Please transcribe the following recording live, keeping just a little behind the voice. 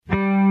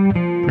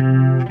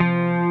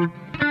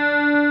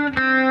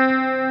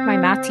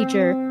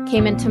teacher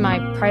came into my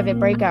private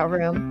breakout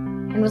room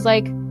and was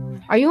like,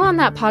 "Are you on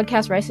that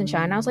podcast, Rice and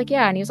Shine?" I was like,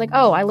 "Yeah." And he was like,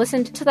 "Oh, I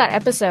listened to that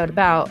episode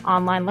about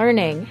online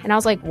learning." And I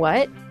was like,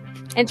 "What?"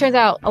 And it turns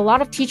out a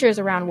lot of teachers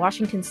around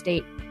Washington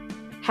State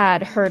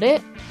had heard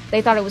it.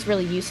 They thought it was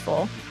really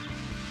useful.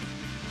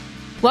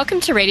 Welcome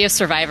to Radio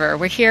Survivor.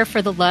 We're here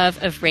for the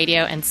love of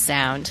radio and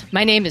sound.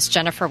 My name is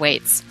Jennifer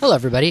Waits. Hello,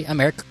 everybody.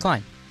 I'm Eric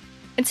Klein.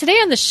 And today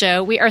on the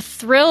show, we are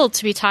thrilled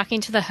to be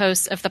talking to the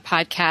hosts of the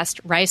podcast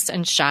Rice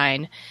and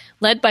Shine.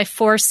 Led by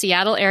 4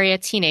 Seattle area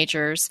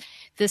teenagers,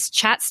 this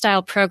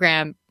chat-style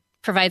program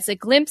provides a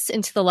glimpse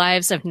into the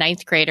lives of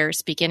 9th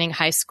graders beginning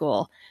high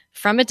school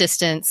from a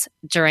distance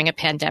during a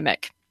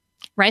pandemic.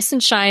 Rice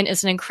and Shine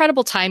is an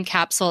incredible time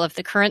capsule of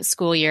the current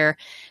school year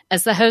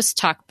as the hosts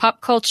talk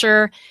pop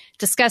culture,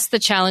 discuss the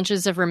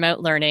challenges of remote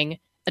learning,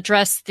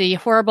 address the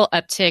horrible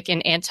uptick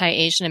in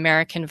anti-Asian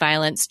American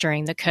violence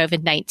during the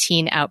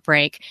COVID-19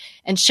 outbreak,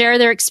 and share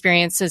their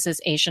experiences as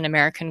Asian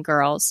American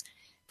girls.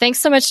 Thanks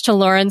so much to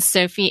Lauren,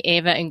 Sophie,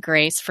 Ava, and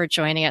Grace for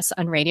joining us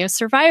on Radio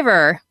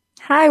Survivor.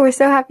 Hi, we're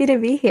so happy to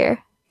be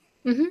here.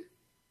 Mm-hmm.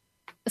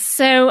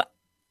 So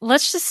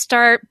let's just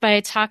start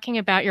by talking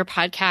about your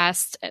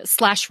podcast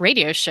 /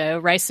 radio show,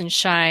 Rice and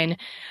Shine.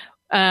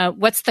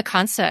 What's the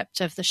concept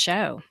of the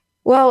show?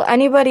 Well,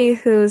 anybody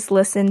who's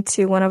listened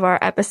to one of our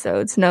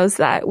episodes knows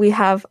that we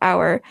have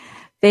our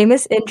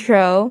famous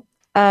intro.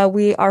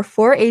 We are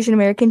 4 Asian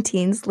American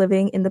teens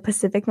living in the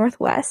Pacific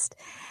Northwest.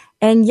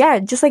 And yeah,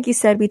 just like you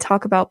said, we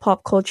talk about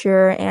pop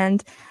culture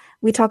and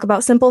we talk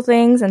about simple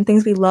things and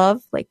things we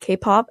love, like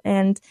K-pop.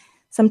 And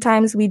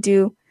sometimes we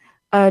do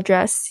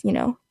address,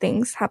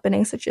 things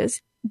happening such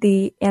as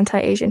the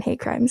anti-Asian hate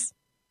crimes.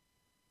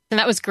 And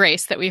that was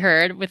Grace that we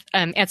heard with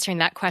answering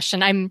that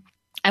question.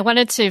 I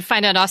wanted to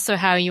find out also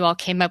how you all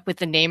came up with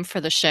the name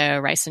for the show,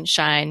 Rice and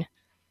Shine.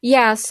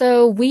 Yeah,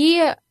 so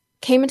we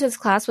came into this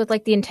class with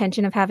the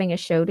intention of having a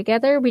show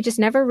together. We just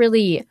never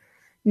really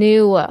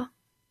knew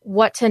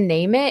what to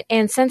name it.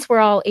 And since we're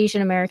all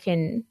Asian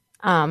American,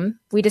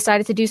 we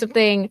decided to do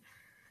something,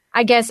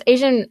 I guess,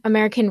 Asian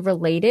American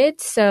related.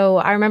 So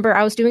I remember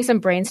I was doing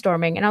some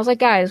brainstorming and I was like,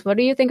 "Guys, what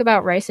do you think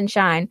about Rice and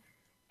Shine?"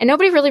 And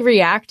nobody really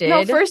reacted.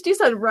 No, first you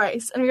said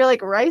rice. And we were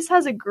like, rice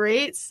has a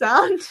great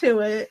sound to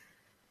it.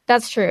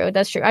 That's true.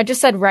 I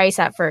just said rice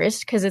at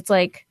first because it's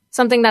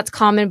something that's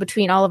common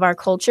between all of our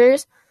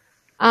cultures.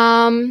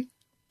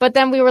 But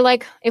then we were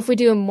like, if we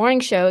do a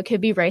morning show, it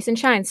could be Rice and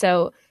Shine.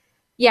 So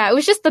yeah, it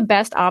was just the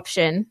best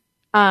option.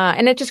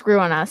 And it just grew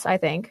on us, I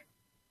think.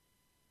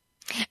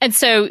 And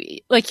so,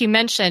 like you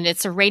mentioned,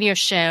 it's a radio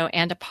show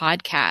and a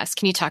podcast.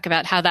 Can you talk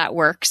about how that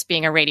works,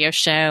 being a radio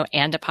show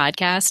and a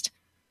podcast?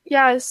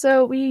 Yeah,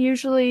 so we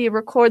usually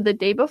record the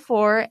day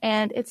before,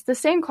 and it's the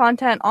same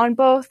content on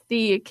both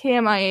the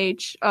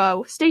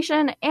KMIH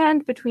station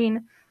and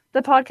between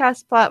the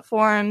podcast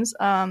platforms.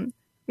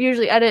 We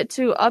usually edit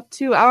to up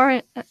to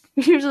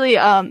we usually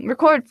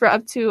record for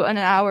up to an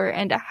hour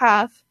and a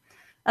half,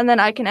 and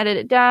then I can edit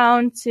it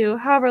down to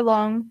however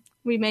long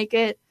we make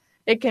it.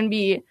 It can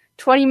be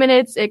 20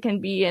 minutes, it can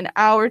be an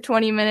hour,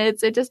 20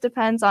 minutes. It just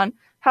depends on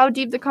how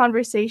deep the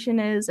conversation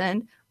is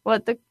and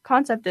what the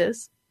concept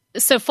is.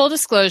 So full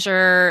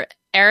disclosure,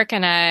 Eric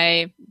and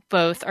I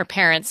both are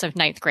parents of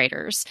 9th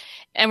graders,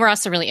 and we're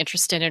also really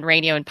interested in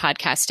radio and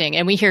podcasting.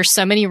 And we hear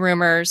so many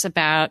rumors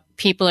about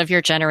people of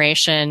your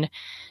generation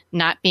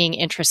not being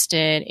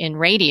interested in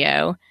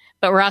radio,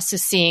 but we're also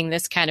seeing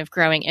this kind of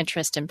growing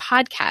interest in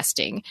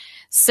podcasting.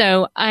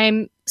 So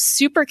I'm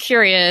super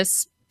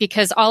curious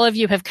because all of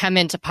you have come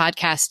into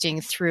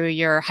podcasting through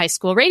your high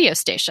school radio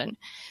station.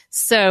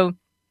 So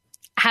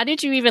how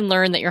did you even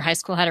learn that your high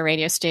school had a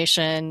radio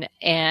station,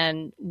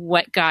 and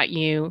what got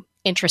you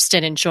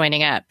interested in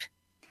joining up?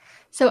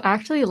 So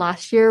actually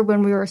last year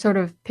when we were sort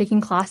of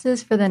picking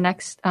classes for the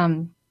next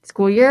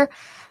school year,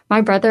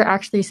 my brother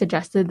actually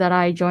suggested that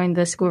I join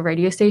the school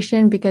radio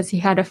station because he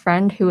had a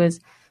friend who was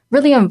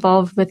really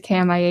involved with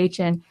KMIH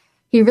and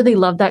he really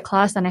loved that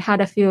class. And I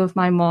had a few of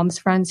my mom's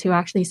friends who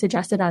actually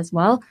suggested as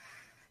well,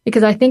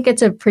 because I think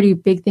it's a pretty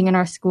big thing in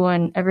our school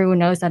and everyone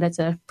knows that it's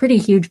a pretty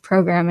huge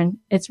program and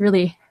it's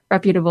really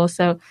reputable.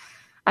 So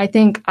I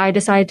think I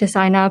decided to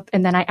sign up,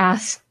 and then I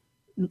asked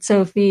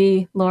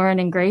Sophie, Lauren,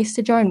 and Grace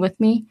to join with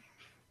me.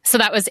 So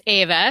that was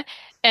Ava.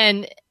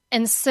 And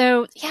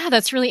so, yeah,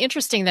 that's really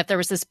interesting that there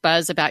was this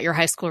buzz about your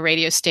high school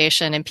radio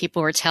station and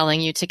people were telling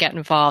you to get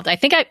involved. I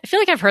feel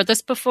like I've heard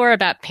this before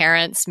about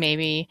parents,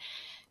 maybe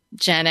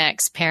Gen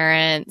X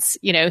parents,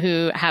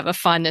 who have a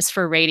fondness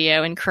for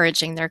radio,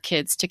 encouraging their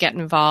kids to get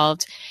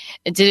involved.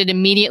 Did it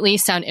immediately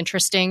sound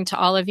interesting to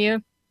all of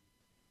you?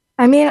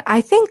 I mean, I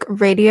think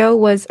radio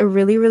was a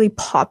really, really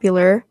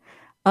popular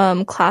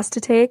class to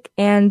take,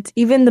 and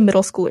even the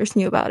middle schoolers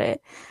knew about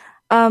it.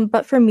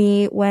 But for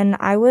me, when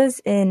I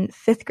was in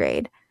 5th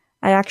grade,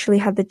 I actually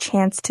had the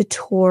chance to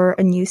tour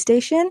a news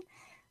station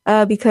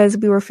because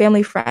we were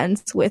family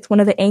friends with one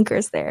of the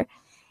anchors there.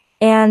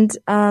 And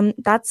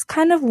that's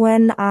kind of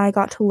when I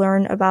got to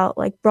learn about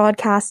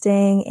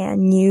broadcasting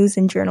and news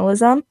and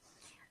journalism.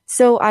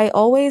 So I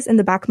always, in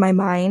the back of my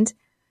mind,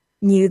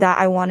 knew that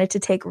I wanted to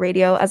take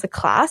radio as a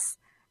class.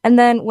 And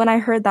then when I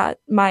heard that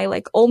my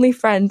like only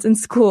friends in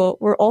school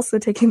were also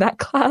taking that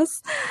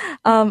class,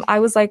 I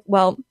was like,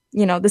 well,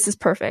 this is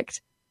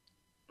perfect.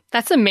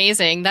 That's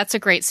amazing. That's a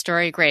great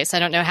story, Grace. I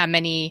don't know how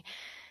many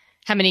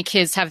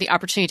kids have the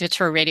opportunity to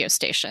tour radio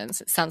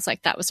stations. It sounds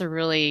like that was a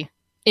really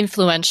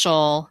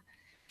influential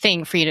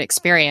thing for you to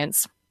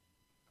experience.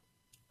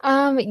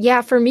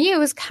 Yeah, for me, it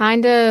was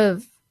kind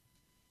of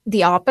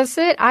the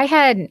opposite. I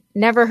had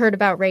never heard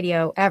about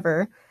radio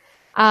ever.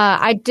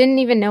 I didn't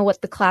even know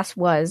what the class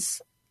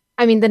was.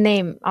 I mean, the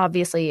name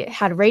obviously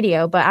had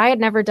radio, but I had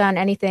never done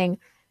anything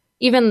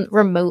even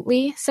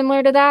remotely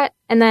similar to that.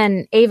 And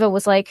then Ava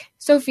was like,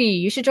 Sophie,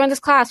 you should join this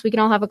class. We can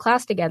all have a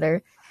class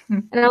together.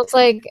 And I was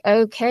like,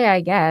 okay,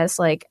 I guess.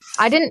 Like,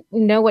 I didn't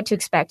know what to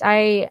expect.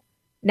 I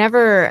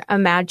never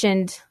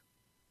imagined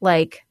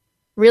like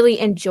really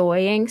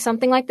enjoying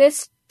something like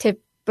this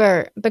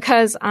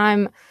because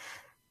I'm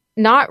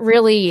not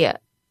really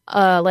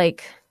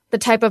like the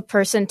type of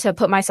person to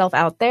put myself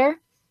out there.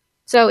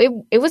 So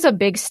it was a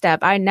big step.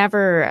 I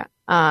never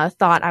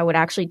thought I would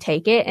actually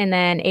take it. And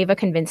then Ava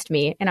convinced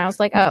me. And I was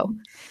like, oh,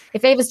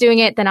 if Ava's doing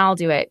it, then I'll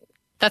do it.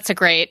 That's a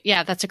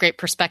great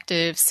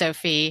perspective,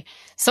 Sophie.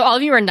 So all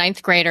of you are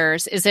ninth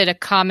graders. Is it a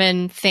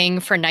common thing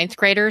for ninth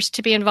graders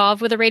to be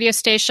involved with a radio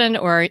station,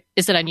 or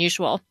is it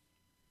unusual?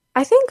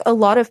 I think a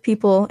lot of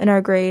people in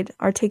our grade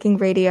are taking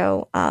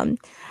radio.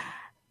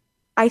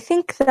 I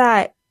think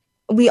that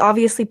we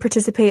obviously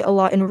participate a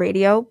lot in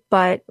radio,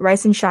 but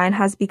Rice and Shine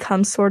has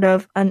become sort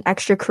of an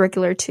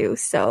extracurricular too.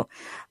 So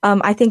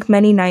I think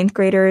many ninth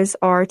graders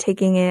are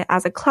taking it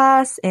as a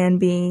class and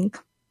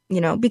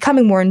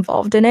becoming more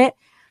involved in it.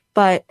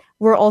 But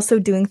we're also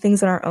doing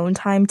things in our own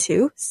time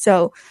too.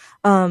 So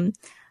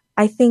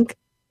I think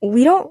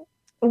we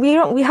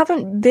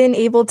haven't been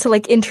able to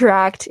like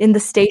interact in the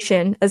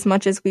station as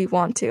much as we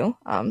want to.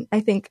 I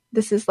think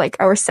this is like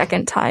our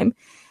second time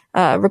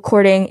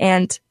recording,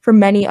 and for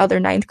many other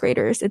ninth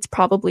graders, it's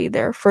probably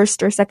their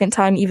first or second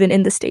time even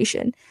in the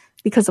station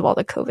because of all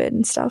the COVID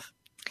and stuff.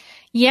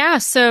 Yeah,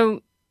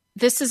 so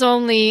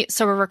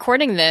we're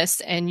recording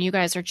this, and you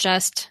guys are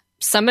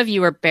some of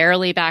you are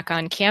barely back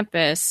on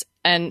campus,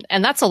 and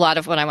that's a lot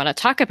of what I want to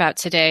talk about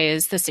today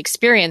is this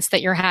experience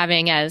that you're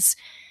having as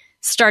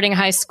starting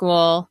high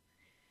school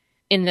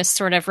in this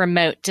sort of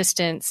remote,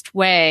 distanced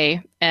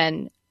way,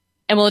 and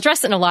we'll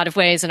address it in a lot of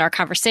ways in our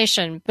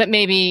conversation, but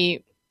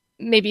maybe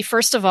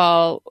first of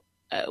all,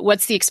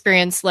 what's the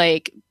experience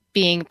like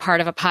being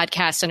part of a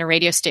podcast and a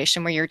radio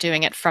station where you're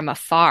doing it from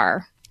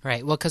afar?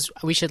 Right. Well, because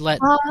we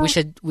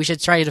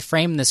should try to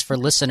frame this for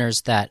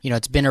listeners that,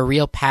 it's been a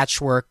real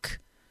patchwork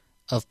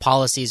of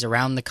policies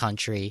around the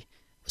country.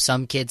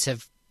 Some kids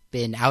have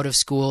been out of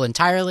school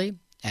entirely,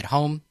 at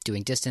home,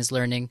 doing distance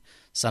learning.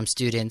 Some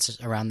students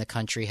around the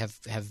country have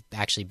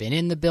actually been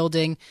in the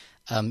building.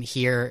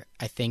 Here,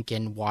 I think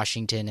in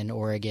Washington and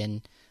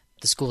Oregon,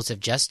 the schools have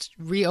just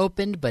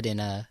reopened, but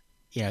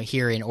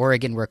here in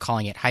Oregon, we're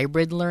calling it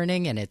hybrid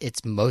learning, and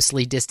it's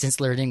mostly distance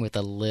learning with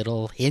a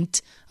little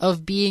hint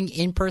of being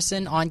in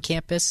person on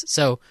campus.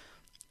 So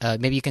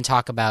maybe you can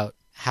talk about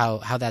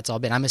how that's all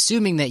been. I'm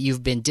assuming that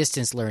you've been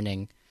distance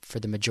learning for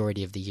the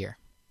majority of the year.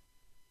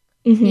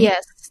 Mm-hmm.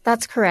 Yes,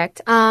 that's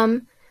correct.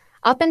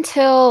 Up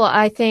until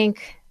I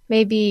think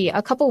maybe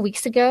a couple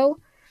weeks ago,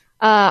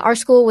 our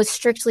school was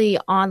strictly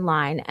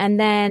online, and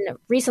then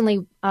recently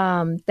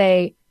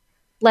they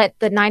let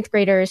the ninth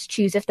graders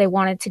choose if they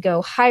wanted to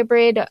go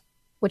hybrid,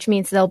 which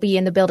means they'll be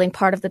in the building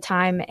part of the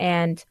time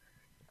and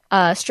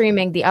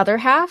streaming the other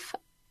half.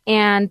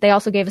 And they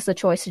also gave us the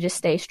choice to just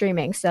stay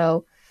streaming.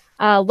 So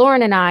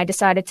Lauren and I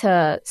decided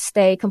to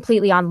stay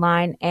completely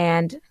online,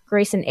 and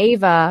Grace and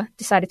Ava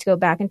decided to go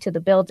back into the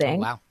building.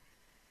 Oh, wow.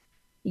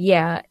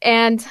 Yeah.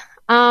 And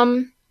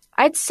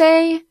I'd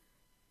say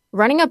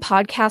running a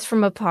podcast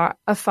from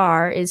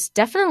afar is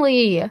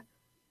definitely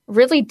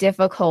really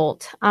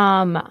difficult.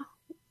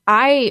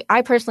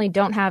 I personally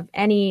don't have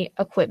any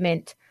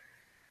equipment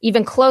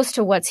even close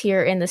to what's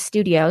here in the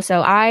studio.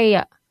 So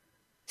I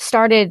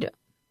started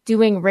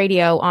doing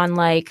radio on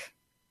like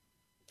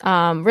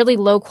really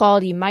low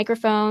quality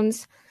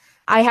microphones.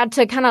 I had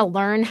to kind of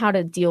learn how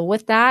to deal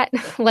with that.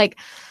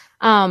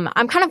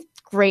 I'm kind of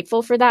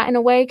grateful for that in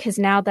a way, because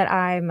now that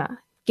I'm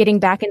getting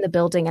back in the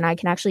building and I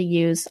can actually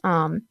use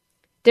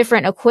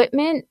different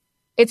equipment,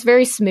 it's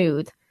very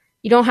smooth.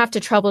 You don't have to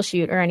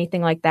troubleshoot or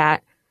anything like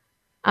that.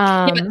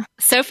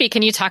 Sophie,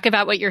 can you talk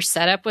about what your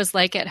setup was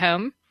like at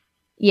home?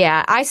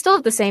 Yeah, I still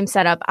have the same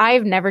setup.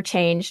 I've never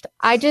changed.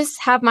 I just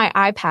have my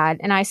iPad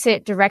and I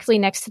sit directly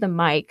next to the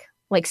mic,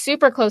 like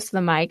super close to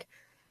the mic,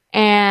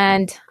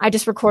 and I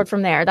just record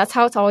from there. That's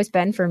how it's always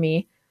been for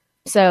me.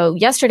 So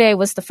yesterday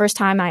was the first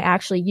time I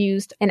actually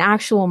used an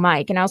actual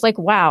mic, and I was like,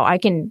 wow, I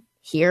can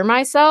hear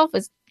myself.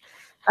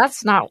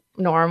 That's not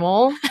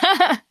normal.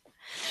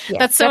 Yeah,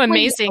 that's so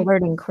amazing. A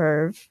learning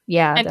curve.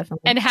 Yeah,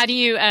 definitely. And how do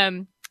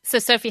you so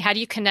Sophie, how do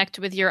you connect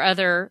with your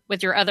other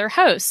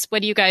hosts?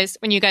 When you guys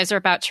are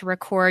about to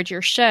record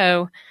your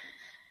show,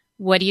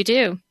 what do you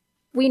do?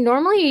 We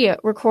normally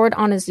record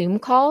on a Zoom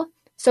call.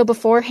 So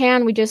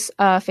beforehand, we just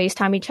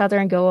FaceTime each other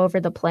and go over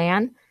the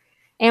plan.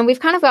 And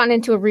we've kind of gotten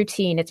into a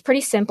routine. It's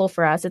pretty simple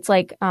for us. It's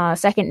like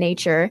second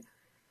nature.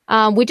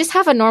 We just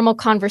have a normal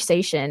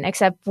conversation,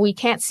 except we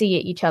can't see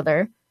each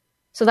other.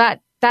 So that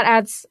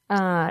adds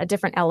a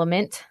different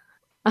element.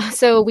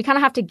 So we kind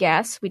of have to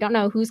guess. We don't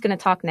know who's going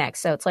to talk next.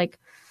 So it's like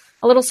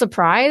a little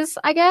surprise,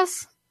 I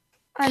guess.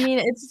 I mean,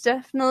 it's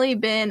definitely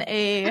been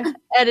a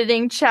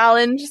editing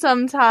challenge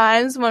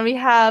sometimes when we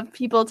have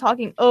people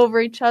talking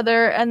over each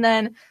other and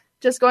then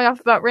just going off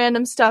about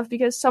random stuff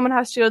because someone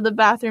has to go to the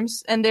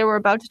bathrooms and they were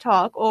about to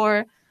talk,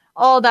 or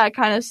all that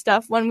kind of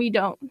stuff when we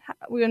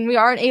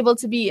aren't able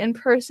to be in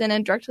person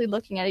and directly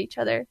looking at each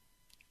other.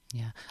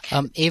 Yeah.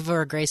 Ava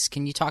or Grace,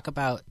 can you talk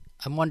about,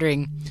 I'm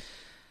wondering,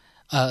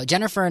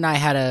 Jennifer and I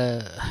had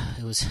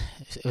it was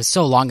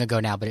so long ago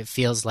now, but it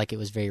feels like it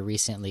was very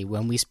recently.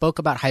 When we spoke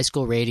about high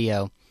school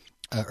radio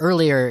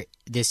earlier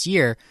this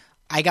year,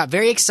 I got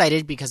very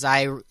excited because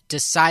I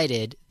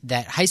decided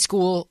that high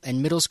school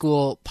and middle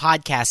school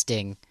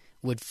podcasting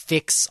would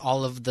fix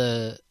all of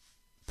the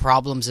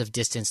problems of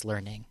distance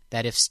learning.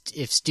 That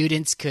if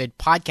students could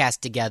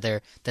podcast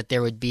together, that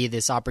there would be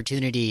this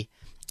opportunity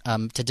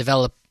to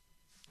develop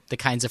the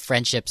kinds of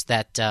friendships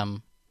that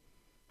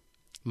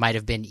might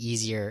have been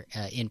easier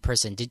in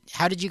person.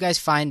 How did you guys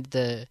find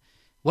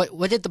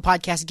what did the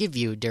podcast give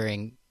you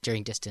during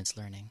distance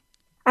learning?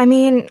 I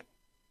mean,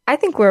 I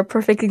think we're a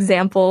perfect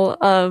example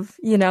of,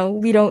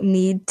 we don't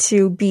need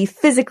to be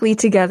physically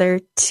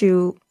together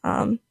to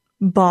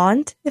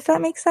bond, if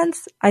that makes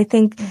sense. I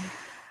think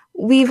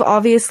we've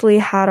obviously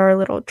had our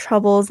little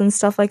troubles and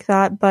stuff like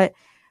that, but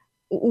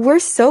we're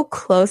so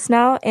close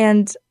now,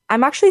 and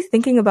I'm actually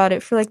thinking about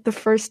it for like the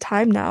first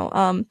time now.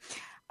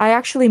 I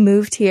actually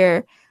moved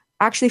here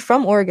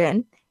from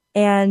Oregon,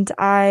 and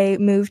I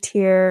moved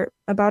here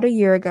about a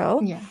year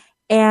ago. Yeah.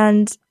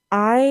 And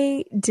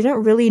I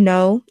didn't really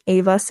know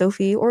Ava,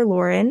 Sophie, or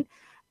Lauren.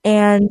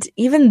 And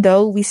even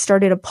though we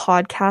started a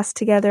podcast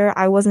together,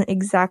 I wasn't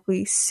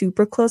exactly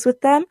super close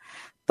with them.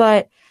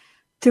 But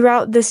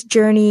throughout this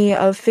journey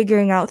of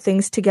figuring out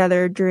things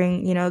together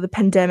during, the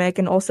pandemic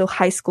and also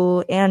high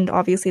school and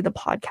obviously the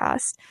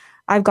podcast,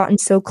 I've gotten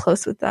so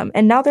close with them.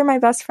 And now they're my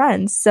best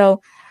friends.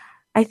 So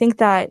I think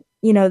that,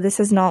 this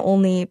has not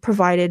only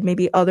provided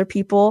maybe other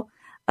people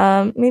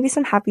maybe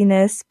some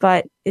happiness,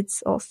 but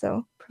it's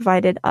also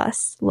provided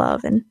us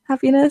love and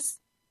happiness.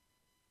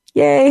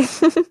 Yay.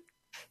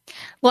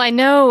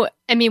 Well,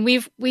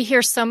 we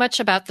hear so much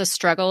about the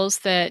struggles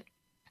that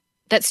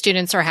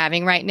students are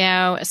having right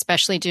now,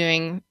 especially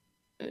doing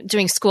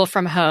school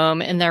from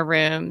home in their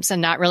rooms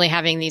and not really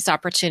having these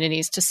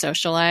opportunities to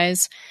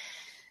socialize.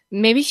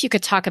 Maybe if you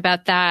could talk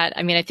about that.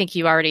 I mean, I think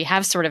you already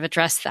have sort of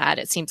addressed that.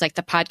 It seems like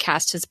the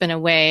podcast has been a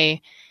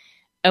way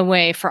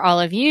for all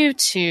of you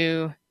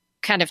to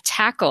kind of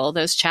tackle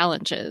those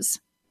challenges.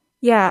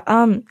 Yeah,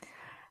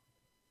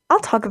 I'll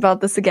talk about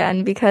this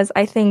again because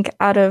I think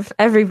out of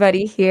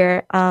everybody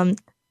here,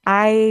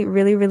 I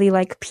really, really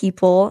like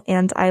people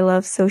and I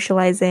love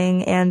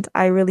socializing, and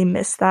I really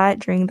miss that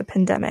during the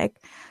pandemic.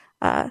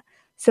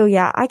 So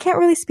yeah, I can't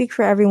really speak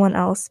for everyone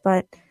else,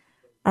 but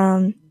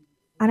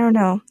I don't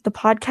know. The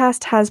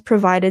podcast has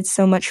provided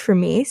so much for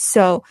me.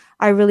 So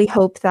I really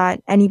hope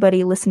that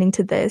anybody listening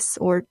to this,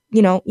 or,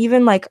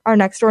 even like our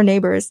next door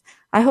neighbors,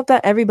 I hope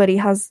that everybody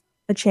has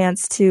a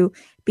chance to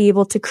be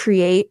able to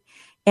create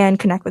and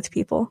connect with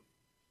people.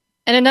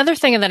 And another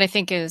thing that I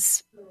think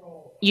is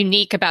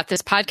unique about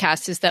this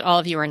podcast is that all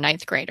of you are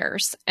ninth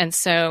graders. And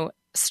so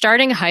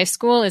starting high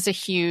school is a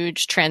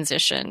huge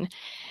transition.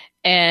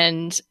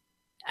 And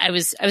I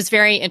was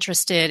very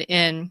interested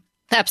in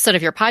the episode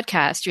of your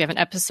podcast. You have an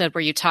episode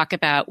where you talk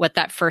about what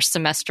that first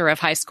semester of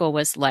high school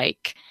was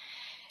like,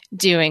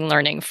 doing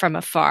learning from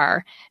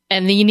afar,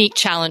 and the unique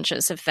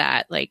challenges of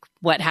that, like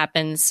what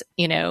happens,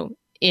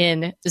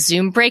 in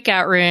Zoom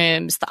breakout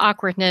rooms, the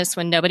awkwardness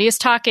when nobody is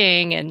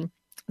talking. And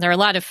there are a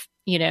lot of,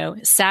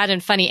 sad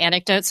and funny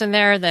anecdotes in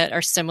there that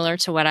are similar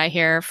to what I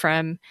hear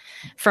from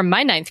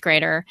my ninth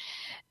grader.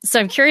 So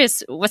I'm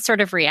curious what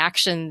sort of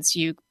reactions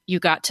you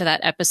got to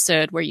that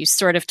episode where you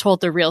sort of told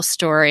the real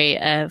story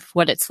of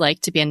what it's like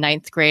to be a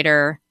ninth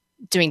grader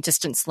doing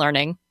distance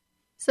learning.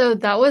 So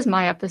that was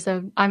my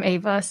episode. I'm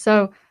Ava.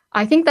 So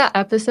I think that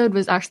episode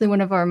was actually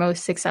one of our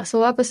most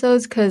successful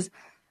episodes because,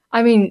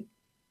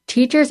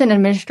 teachers and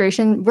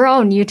administration, we're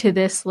all new to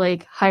this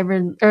like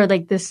hybrid or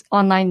like this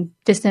online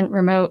distant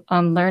remote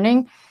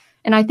learning.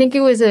 And I think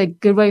it was a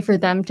good way for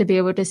them to be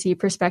able to see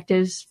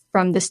perspectives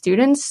from the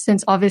students,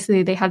 since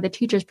obviously they have the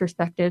teacher's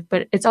perspective,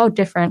 but it's all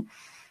different.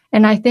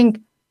 And I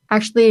think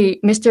actually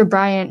Mr.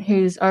 Bryant,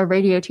 who's our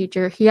radio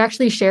teacher, he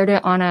actually shared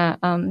it on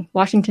a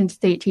Washington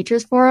State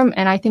Teachers Forum.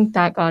 And I think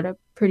that got a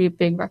pretty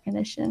big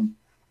recognition.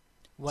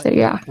 What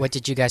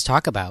did you guys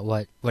talk about?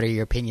 What are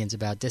your opinions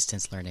about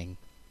distance learning?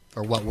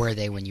 Or what were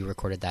they when you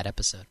recorded that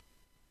episode?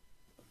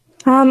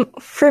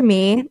 For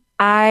me,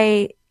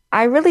 I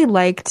really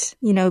liked,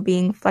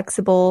 being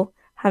flexible,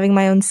 having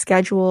my own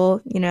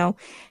schedule.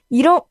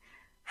 You don't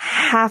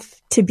have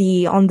to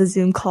be on the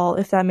Zoom call,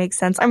 if that makes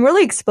sense. I'm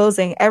really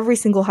exposing every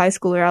single high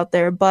schooler out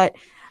there, but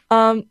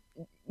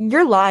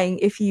you're lying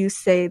if you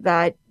say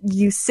that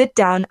you sit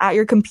down at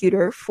your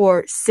computer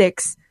for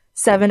 6-7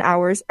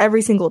 hours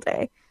every single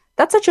day.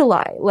 That's such a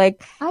lie.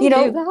 Like, I do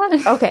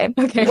that. Okay.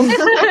 Okay.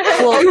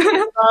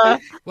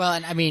 Well,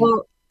 and I mean,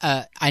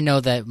 I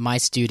know that my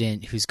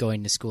student who's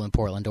going to school in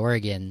Portland,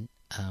 Oregon,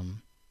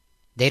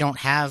 they don't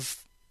have.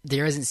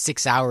 There isn't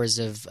 6 hours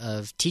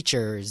of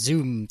teacher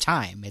Zoom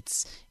time.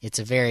 It's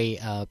a very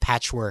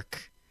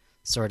patchwork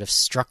sort of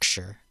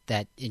structure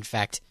that, in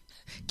fact,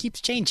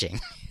 keeps changing.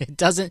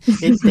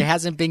 There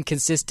hasn't been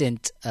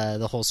consistent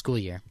the whole school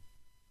year.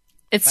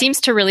 It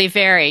seems to really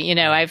vary. You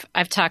know,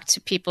 I've talked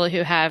to people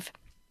who have,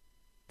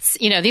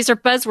 you know, these are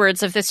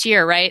buzzwords of this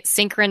year, right?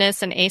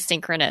 Synchronous and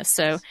asynchronous.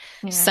 So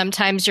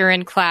sometimes you're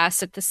in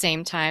class at the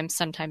same time.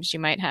 Sometimes you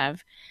might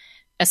have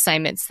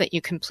assignments that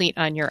you complete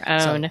on your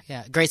own.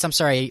 So, Grace, I'm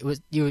sorry.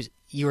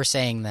 You were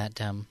saying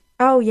that.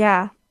 Oh,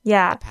 yeah.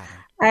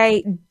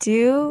 I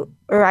do,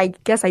 or I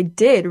guess I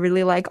did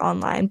really like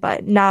online,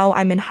 but now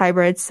I'm in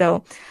hybrid,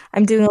 so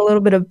I'm doing a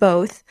little bit of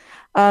both.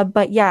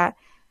 But yeah,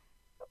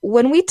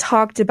 when we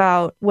talked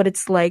about what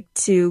it's like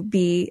to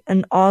be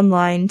an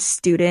online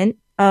student,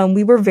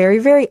 we were very,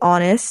 very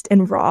honest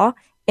and raw,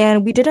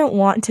 and we didn't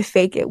want to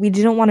fake it. We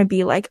didn't want to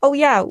be like, oh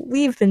yeah,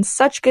 we've been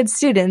such good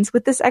students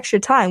with this extra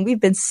time. We've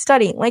been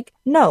studying. Like,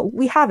 no,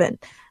 we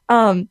haven't.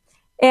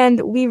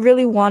 And we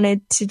really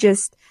wanted to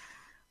just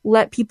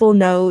let people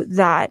know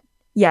that,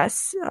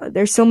 yes,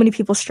 there's so many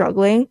people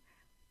struggling,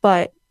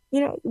 but,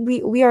 you know,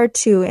 we are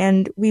too,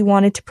 and we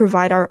wanted to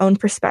provide our own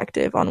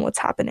perspective on what's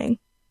happening.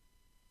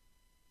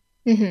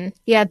 Mm-hmm.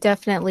 Yeah,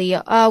 definitely.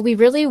 We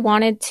really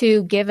wanted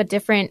to give a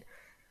different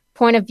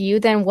point of view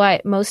than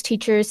what most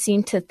teachers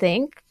seem to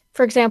think.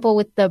 For example,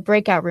 with the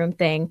breakout room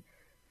thing,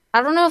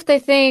 I don't know if they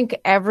think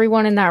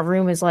everyone in that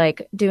room is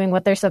like doing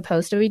what they're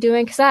supposed to be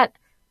doing, because that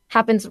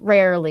happens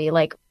rarely.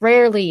 Like,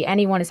 rarely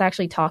anyone is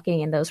actually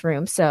talking in those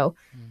rooms. So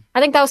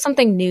I think that was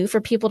something new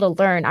for people to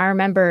learn. I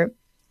remember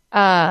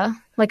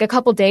like a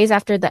couple days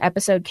after the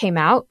episode came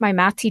out, my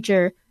math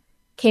teacher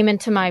came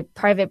into my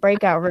private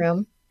breakout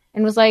room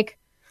and was like,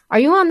 "Are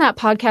you on that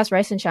podcast,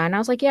 Rice and Shine?" I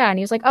was like, "Yeah." And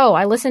he was like, "Oh,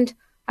 I listened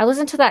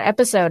to that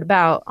episode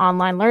about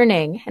online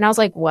learning." And I was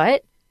like,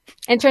 "What?"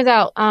 And it turns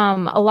out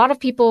a lot of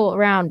people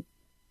around,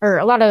 or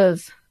a lot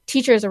of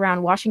teachers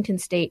around Washington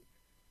State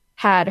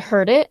had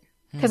heard it,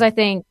 because I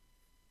think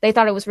they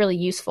thought it was really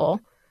useful,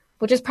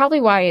 which is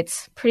probably why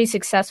it's pretty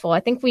successful. I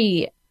think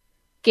we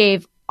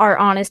gave our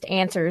honest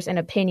answers and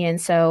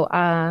opinions. So,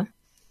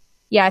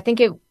 yeah, I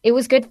think it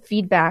was good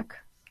feedback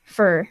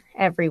for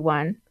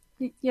everyone.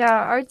 Yeah,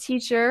 our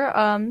teacher,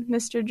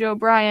 Mr. Joe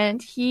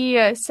Bryant,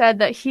 he said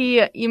that he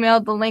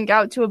emailed the link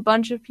out to a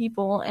bunch of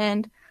people.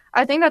 And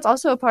I think that's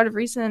also a part of the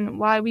reason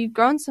why we've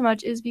grown so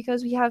much, is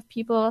because we have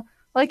people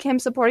like him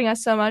supporting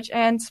us so much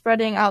and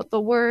spreading out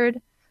the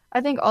word.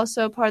 I think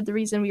also part of the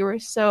reason we were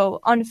so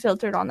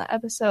unfiltered on the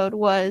episode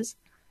was,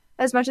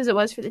 as much as it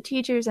was for the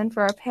teachers and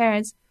for our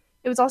parents,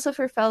 it was also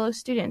for fellow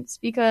students.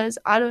 Because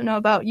I don't know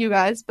about you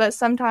guys, but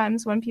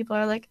sometimes when people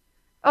are like,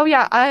 "Oh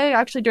yeah, I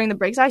actually during the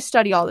breaks, I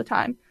study all the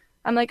time,"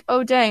 I'm like,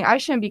 "Oh dang, I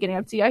shouldn't be getting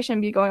up to eat. I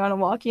shouldn't be going on a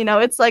walk." You know,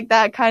 it's like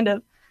that kind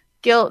of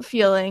guilt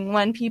feeling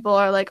when people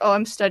are like, "Oh,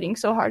 I'm studying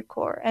so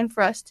hardcore." And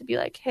for us to be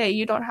like, "Hey,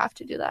 you don't have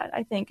to do that,"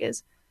 I think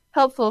is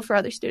helpful for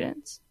other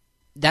students.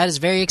 That is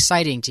very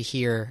exciting to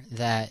hear,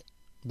 that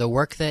the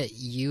work that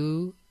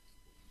you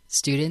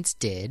students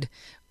did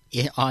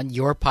on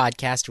your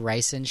podcast,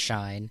 Rice and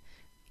Shine,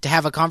 to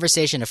have a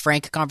conversation, a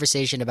frank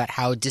conversation about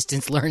how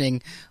distance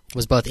learning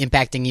was both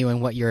impacting you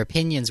and what your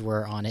opinions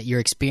were on it, your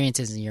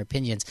experiences and your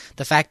opinions.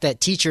 The fact that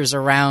teachers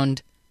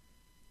around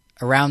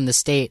the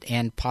state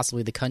and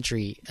possibly the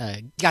country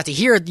got to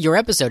hear your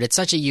episode. It's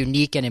such a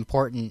unique and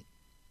important.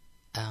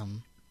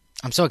 I'm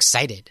so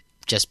excited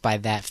just by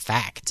that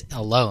fact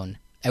alone.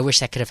 I wish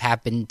that could have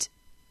happened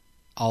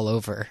all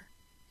over.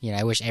 You know,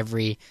 I wish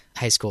every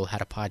high school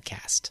had a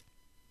podcast.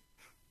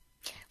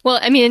 Well,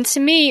 I mean, to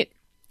me,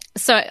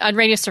 so on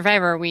Radio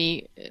Survivor,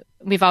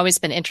 we've always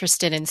been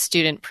interested in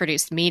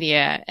student-produced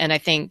media, and I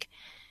think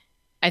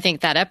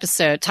that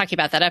episode, talking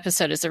about that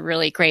episode, is a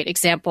really great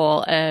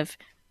example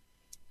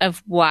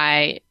of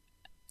why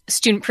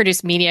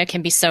student-produced media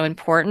can be so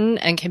important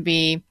and can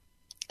be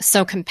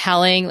so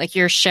compelling. Like,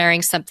 you're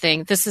sharing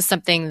something. This is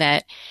something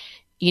that,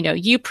 you know,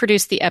 you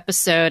produced the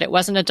episode. It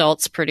wasn't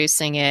adults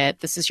producing it.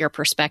 This is your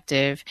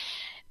perspective.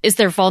 Is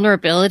there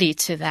vulnerability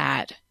to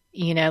that?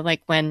 You know,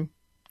 like when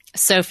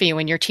Sophie,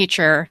 when your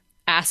teacher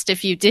asked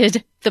if you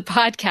did the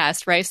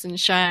podcast, Rice and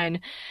Shine,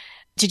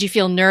 did you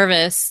feel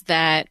nervous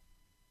that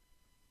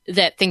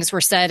things were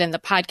said in the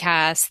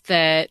podcast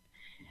that,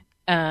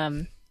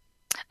 I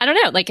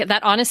don't know, like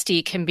that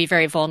honesty can be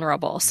very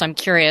vulnerable. So I'm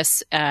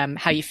curious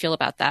how you feel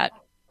about that.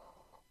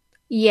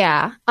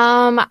 Yeah.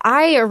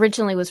 I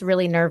originally was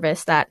really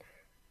nervous that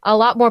a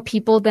lot more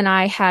people than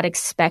I had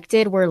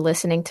expected were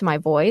listening to my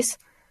voice.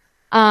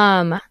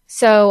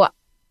 So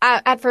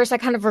at first I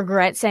kind of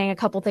regret saying a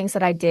couple things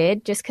that I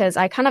did, just because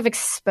I kind of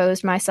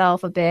exposed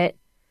myself a bit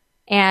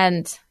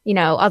and,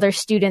 other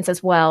students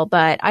as well.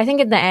 But I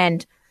think in the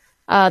end,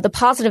 the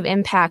positive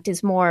impact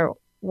is more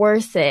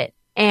worth it.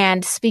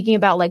 And speaking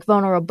about like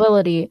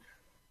vulnerability,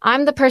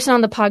 I'm the person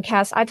on the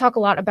podcast. I talk a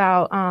lot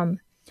about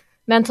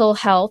mental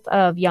health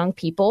of young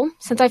people,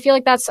 since I feel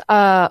like that's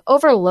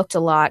overlooked a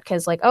lot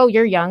because like, oh,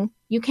 you're young.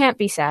 You can't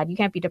be sad. You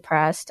can't be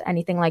depressed,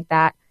 anything like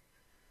that.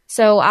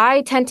 So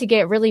I tend to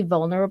get really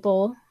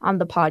vulnerable on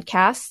the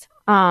podcast.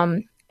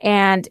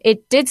 And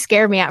it did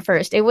scare me at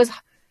first. It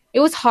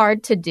was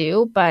hard to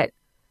do, but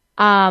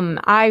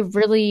I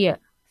really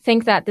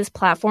think that this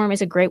platform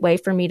is a great way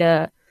for me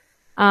to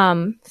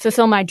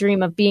fulfill my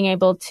dream of being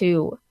able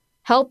to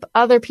help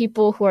other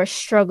people who are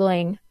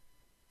struggling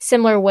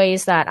similar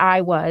ways that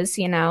I was,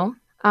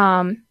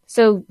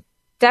 So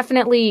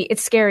definitely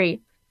it's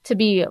scary to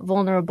be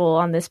vulnerable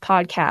on this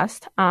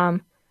podcast.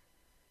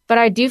 But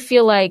I do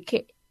feel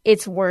like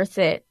it's worth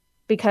it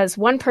because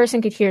one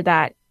person could hear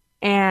that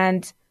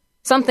and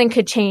something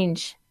could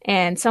change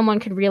and someone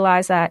could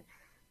realize that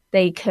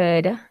they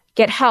could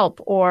get help,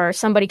 or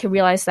somebody could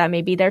realize that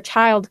maybe their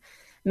child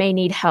may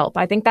need help.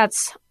 I think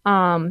that's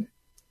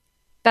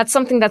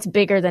something that's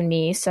bigger than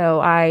me.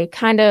 So I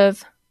kind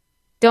of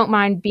don't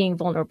mind being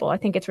vulnerable. I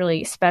think it's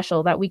really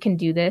special that we can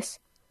do this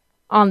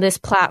on this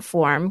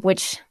platform,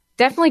 which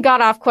definitely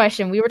got off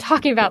question. We were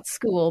talking about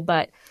school,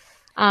 but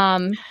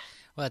well,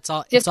 it's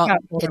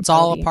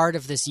all a part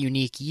of this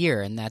unique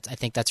year, and I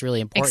think that's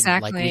really important.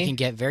 Exactly. Like we can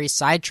get very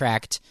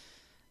sidetracked,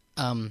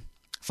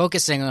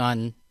 focusing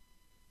on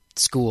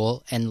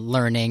school and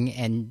learning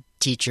and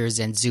teachers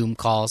and Zoom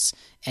calls,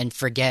 and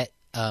forget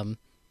how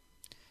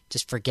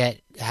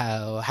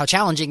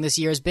challenging this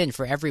year has been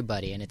for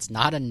everybody. And it's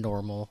not a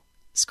normal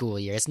school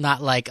year. It's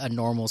not like a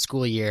normal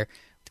school year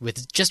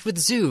with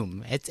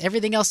Zoom.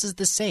 Everything else is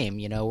the same.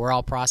 We're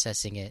all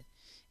processing it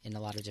in a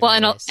lot of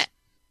different ways.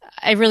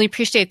 I really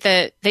appreciate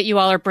that you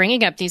all are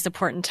bringing up these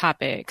important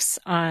topics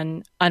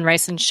on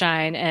Rice and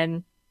Shine,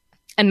 and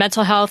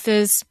mental health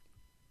is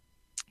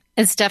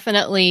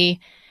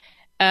definitely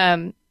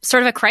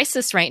sort of a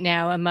crisis right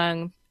now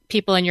among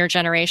people in your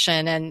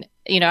generation. And,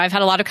 I've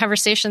had a lot of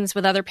conversations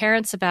with other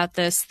parents about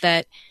this,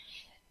 that,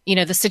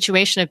 the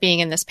situation of being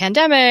in this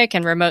pandemic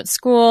and remote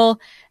school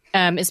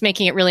is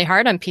making it really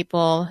hard on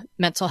people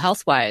mental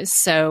health wise.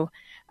 So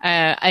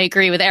I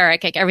agree with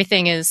Eric. Like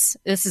this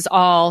is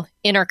all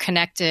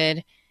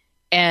interconnected.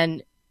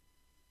 And,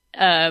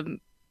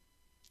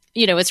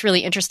 what's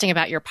really interesting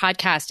about your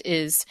podcast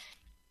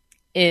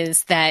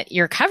is that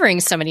you're covering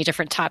so many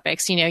different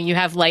topics. You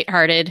have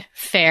lighthearted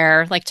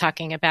fare, like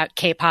talking about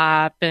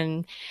K-pop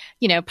and,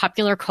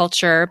 popular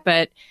culture,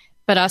 but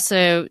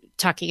also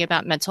talking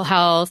about mental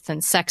health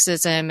and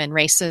sexism and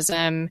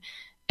racism.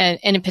 And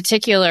in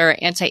particular,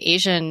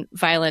 anti-Asian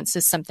violence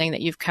is something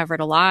that you've covered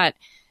a lot.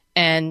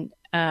 And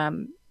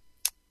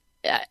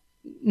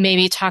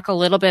maybe talk a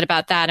little bit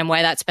about that and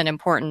why that's been an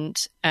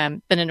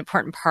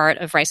important part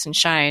of Rice and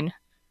Shine.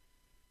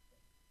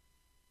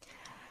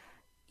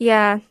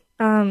 Yeah.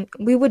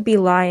 We would be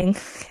lying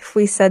if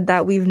we said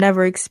that we've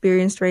never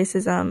experienced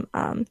racism.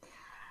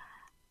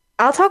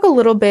 I'll talk a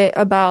little bit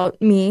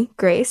about me,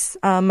 Grace,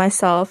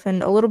 myself,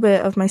 and a little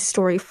bit of my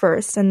story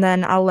first, and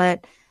then I'll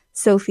let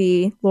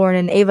Sophie, Lauren,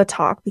 and Ava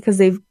talk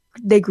because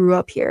they grew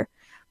up here.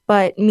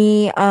 But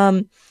me,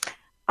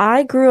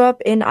 I grew up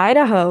in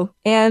Idaho,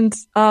 and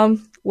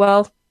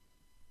well,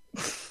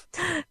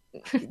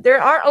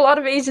 there aren't a lot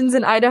of Asians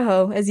in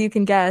Idaho, as you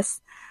can guess.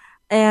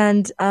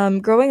 And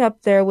growing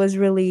up there was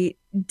really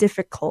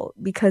difficult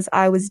because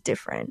I was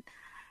different.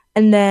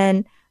 And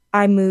then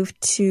I moved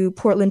to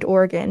Portland,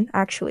 Oregon,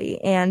 actually,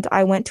 and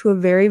I went to a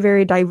very,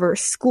 very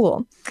diverse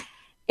school.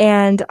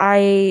 And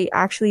I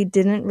actually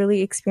didn't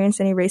really experience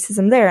any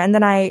racism there. And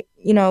then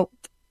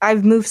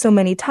I've moved so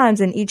many times,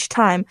 and each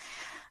time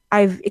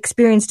I've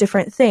experienced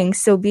different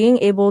things. So being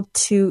able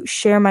to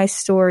share my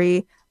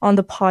story on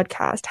the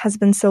podcast has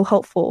been so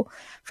helpful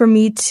for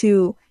me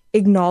to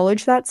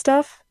acknowledge that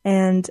stuff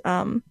and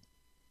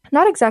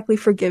not exactly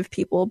forgive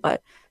people,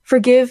 but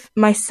forgive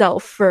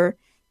myself for,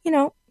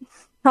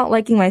 not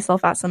liking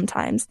myself at some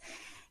times.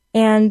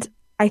 And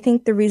I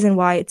think the reason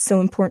why it's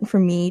so important for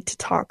me to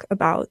talk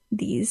about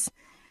these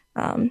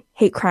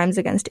hate crimes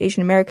against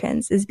Asian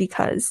Americans is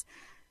because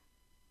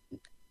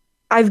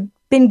I've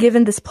been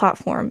given this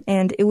platform,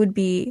 and it would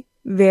be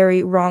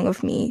very wrong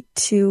of me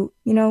to,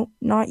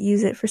 not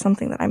use it for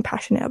something that I'm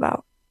passionate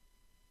about.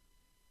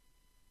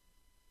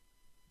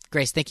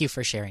 Grace, thank you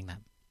for sharing that.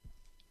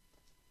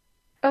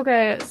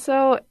 Okay,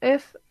 so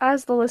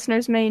as the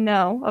listeners may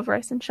know of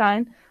Rice and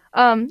Shine,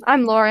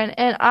 I'm Lauren,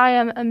 and I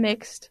am a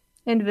mixed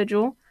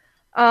individual.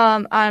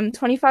 I'm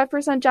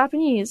 25%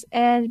 Japanese,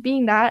 and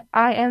being that,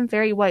 I am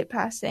very white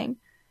passing.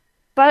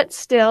 But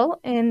still,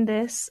 in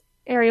this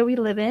area we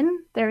live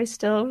in, there is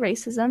still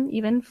racism,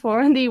 even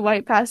for the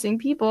white passing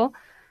people.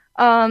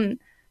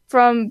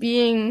 From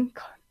being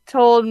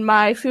told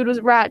my food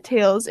was rat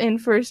tails in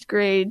first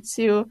grade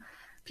to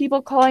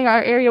people calling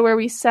our area where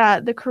we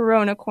sat the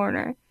Corona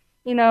Corner.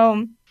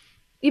 Even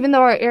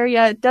though our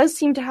area does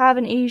seem to have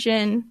an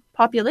Asian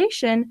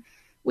population,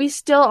 we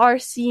still are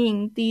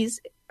seeing these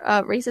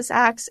racist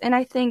acts. And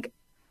I think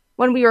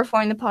when we were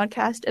forming the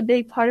podcast, a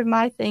big part of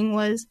my thing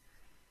was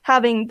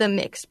having the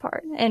mixed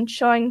part and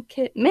showing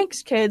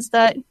mixed kids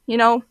that, you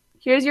know,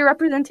 here's your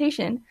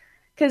representation.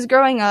 Because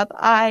growing up,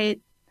 I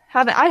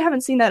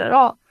haven't seen that at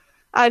all.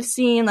 I've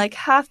seen like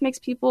half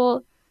mixed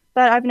people,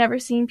 but I've never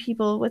seen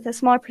people with a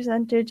smaller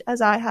percentage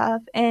as I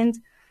have. And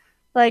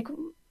like,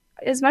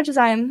 as much as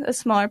I am a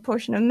smaller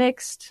portion of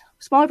mixed,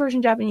 smaller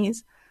portion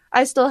Japanese,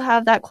 I still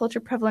have that culture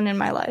prevalent in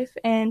my life.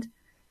 And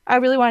I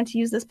really wanted to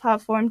use this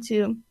platform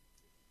to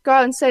go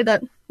out and say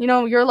that, you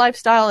know, your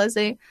lifestyle as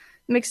a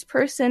mixed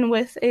person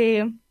with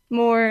a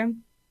more,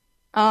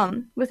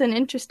 with an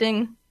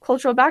interesting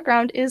cultural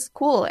background is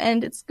cool,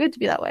 and it's good to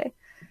be that way.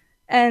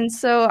 And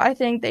so I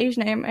think the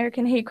Asian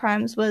American hate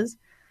crimes was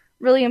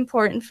really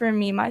important for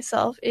me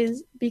myself,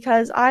 is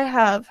because I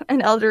have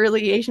an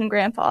elderly Asian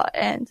grandpa,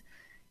 and,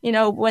 you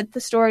know, with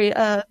the story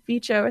of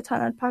Vicha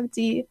Ratana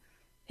Pakdi,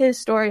 his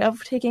story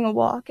of taking a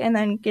walk and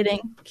then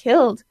getting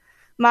killed.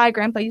 My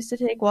grandpa used to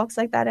take walks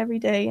like that every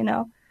day, you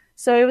know.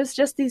 So it was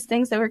just these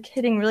things that were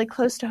hitting really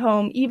close to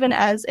home, even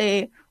as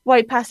a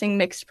white passing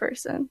mixed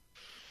person.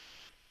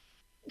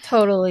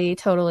 Totally.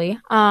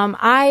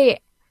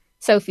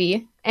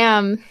 Sophie,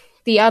 am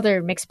the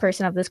other mixed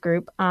person of this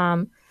group.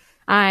 I'm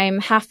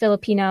half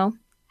Filipino,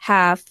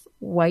 half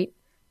white.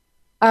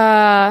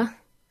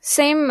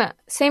 Same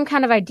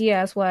kind of idea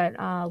as what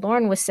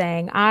Lauren was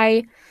saying.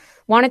 I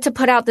wanted to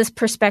put out this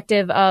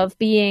perspective of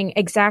being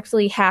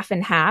exactly half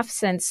and half,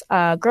 since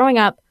growing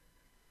up,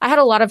 I had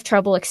a lot of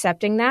trouble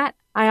accepting that.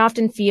 I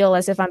often feel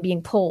as if I'm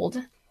being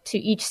pulled to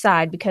each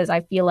side because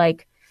I feel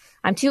like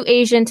I'm too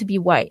Asian to be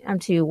white. I'm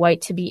too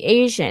white to be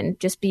Asian,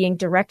 just being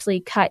directly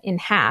cut in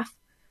half.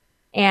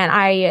 And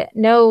I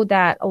know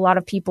that a lot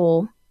of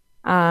people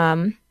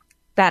that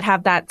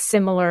have that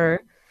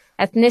similar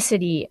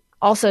ethnicity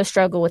also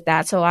struggle with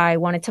that. So I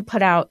wanted to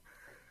put out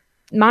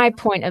my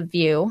point of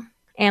view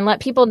and let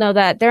people know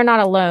that they're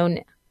not alone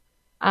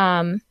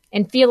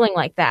in feeling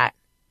like that.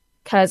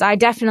 Because I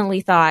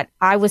definitely thought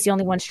I was the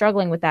only one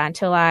struggling with that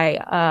until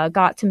I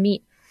got to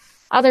meet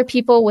other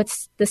people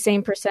with the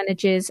same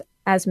percentages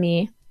as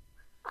me.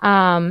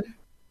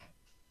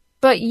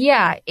 But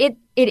yeah, it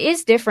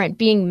is different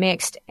being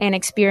mixed and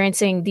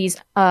experiencing these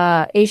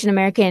Asian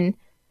American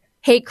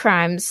hate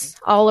crimes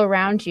all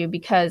around you,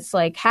 because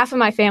like half of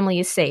my family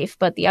is safe,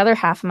 but the other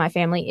half of my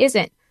family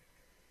isn't.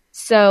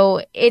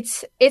 So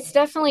it's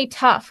definitely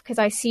tough because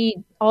I see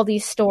all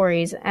these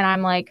stories and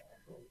I'm like,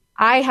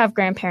 I have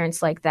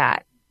grandparents like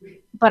that,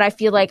 but I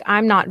feel like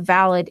I'm not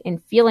valid in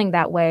feeling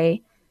that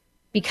way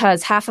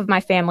because half of my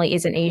family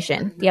isn't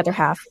Asian. The other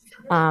half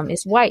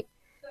is white.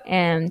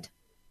 And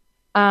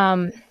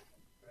that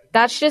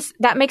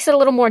makes it a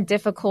little more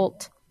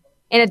difficult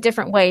in a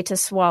different way to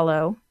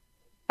swallow,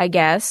 I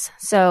guess.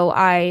 So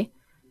I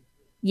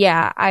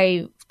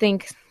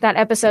think that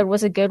episode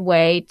was a good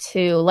way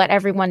to let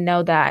everyone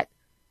know that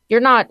you're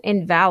not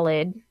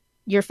invalid.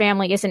 Your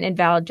family isn't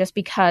invalid just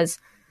because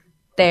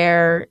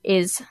there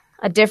is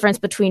a difference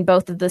between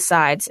both of the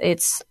sides.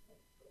 It's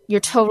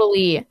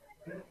totally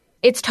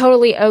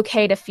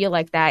okay to feel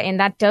like that. And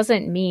that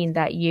doesn't mean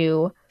that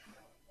you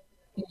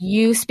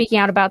speaking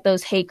out about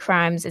those hate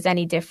crimes is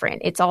any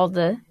different. It's all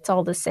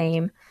the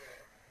same.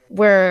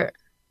 Where,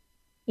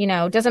 you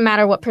know, it doesn't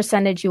matter what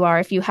percentage you are.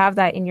 If you have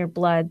that in your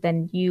blood,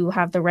 then you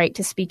have the right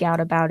to speak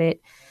out about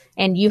it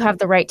and you have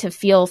the right to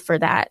feel for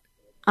that.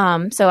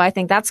 So I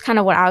think that's kind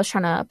of what I was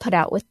trying to put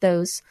out with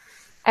those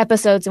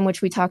episodes in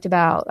which we talked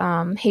about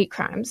hate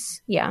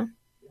crimes. Yeah.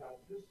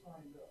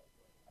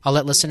 I'll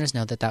let listeners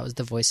know that was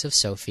the voice of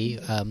Sophie.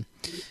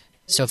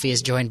 Sophie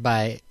is joined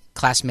by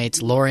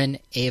classmates Lauren,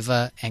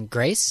 Ava, and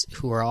Grace,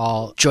 who are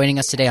all joining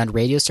us today on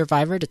Radio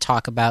Survivor to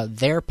talk about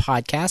their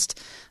podcast,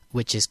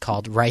 which is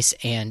called Rice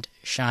and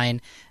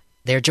Shine.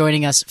 They're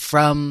joining us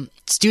from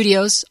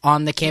studios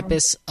on the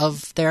campus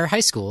of their high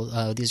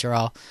school. These are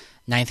all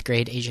 9th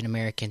grade Asian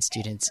American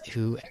students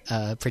who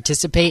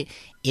participate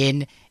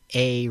in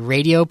a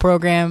radio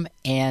program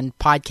and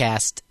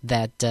podcast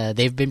that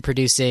they've been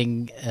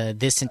producing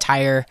this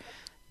entire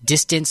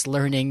distance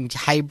learning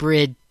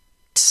hybrid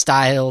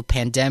style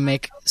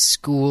pandemic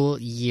school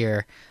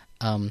year.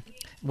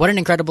 What an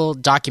incredible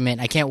document.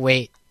 I can't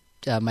wait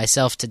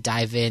myself to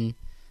dive in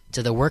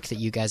to the work that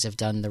you guys have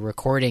done, the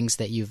recordings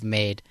that you've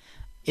made.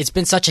 It's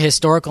been such a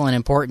historical and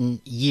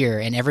important year,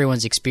 and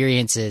everyone's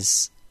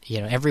experiences,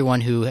 you know,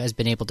 everyone who has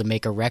been able to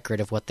make a record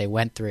of what they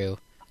went through.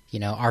 You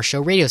know, our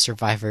show Radio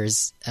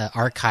Survivors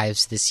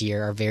archives this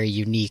year are very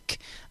unique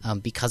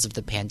because of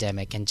the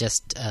pandemic, and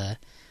just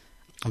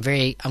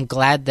I'm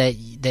glad that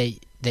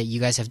you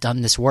guys have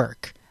done this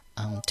work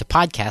to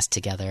podcast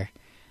together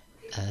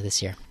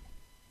this year.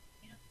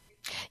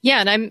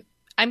 Yeah, and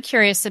I'm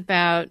curious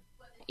about,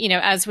 you know,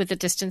 as with the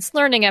distance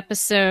learning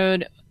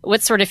episode,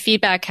 what sort of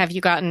feedback have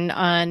you gotten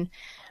on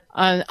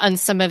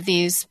some of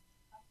these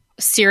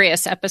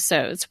serious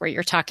episodes where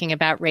you're talking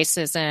about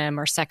racism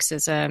or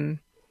sexism,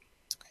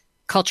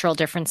 cultural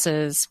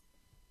differences?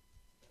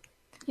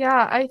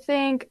 Yeah, I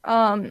think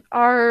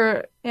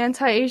our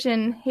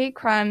anti-Asian hate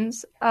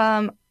crimes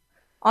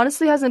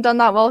honestly hasn't done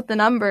that well with the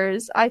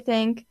numbers. I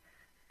think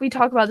we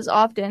talk about this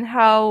often,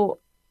 how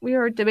we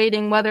are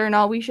debating whether or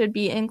not we should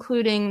be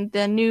including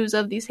the news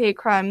of these hate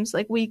crimes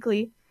like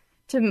weekly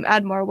to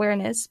add more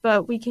awareness.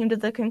 But we came to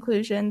the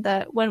conclusion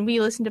that when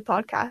we listen to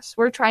podcasts,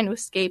 we're trying to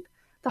escape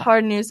the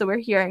hard news that we're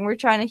hearing. We're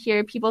trying to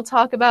hear people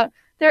talk about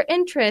their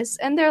interests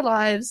and their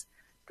lives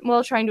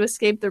while trying to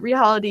escape the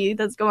reality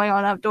that's going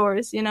on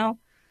outdoors, you know?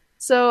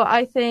 So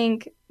I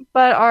think,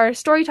 but our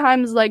story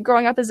times, like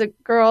growing up as a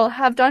girl,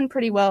 have done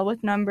pretty well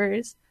with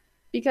numbers.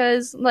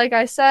 Because, like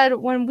I said,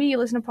 when we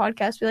listen to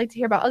podcasts, we like to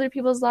hear about other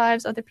people's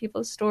lives, other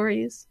people's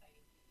stories.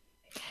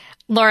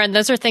 Lauren,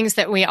 those are things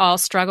that we all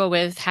struggle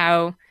with.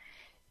 How,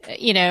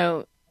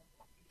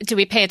 do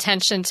we pay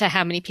attention to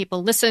how many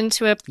people listen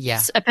to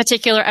a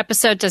particular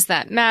episode? Does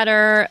that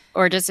matter?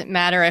 Or does it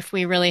matter if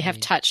we really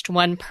have touched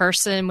one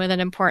person with an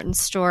important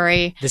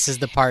story? This is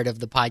the part of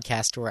the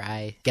podcast where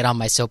I get on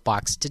my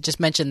soapbox to just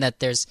mention that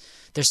there's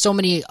so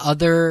many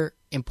other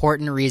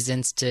important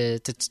reasons to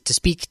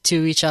speak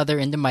to each other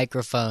into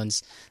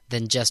microphones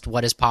than just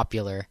what is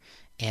popular.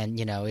 And,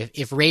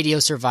 if Radio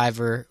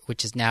Survivor,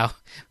 which is now,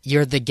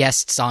 you're the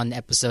guests on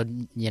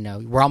episode,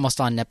 we're almost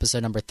on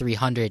episode number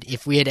 300.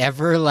 If we had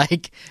ever,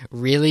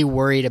 really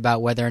worried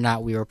about whether or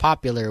not we were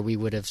popular, we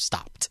would have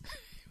stopped.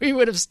 We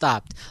would have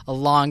stopped a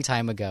long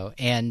time ago.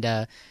 And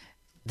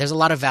there's a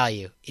lot of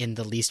value in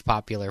the least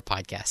popular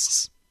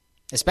podcasts,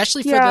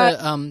 especially for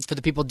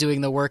the people doing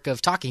the work of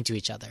talking to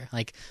each other.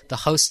 Like, the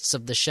hosts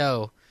of the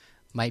show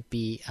might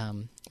be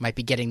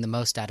getting the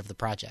most out of the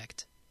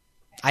project.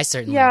 I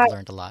certainly have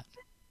learned a lot.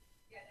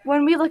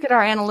 When we look at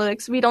our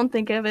analytics, we don't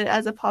think of it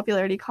as a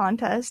popularity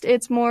contest.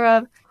 It's more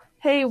of,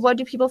 hey, what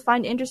do people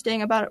find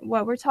interesting about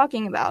what we're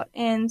talking about?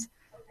 And,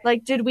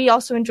 did we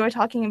also enjoy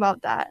talking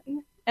about that?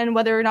 And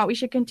whether or not we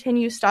should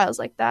continue styles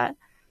like that.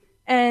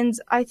 And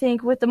I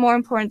think with the more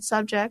important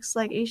subjects,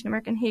 like Asian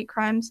American hate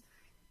crimes,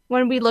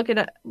 when we looked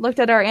at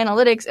our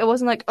analytics, it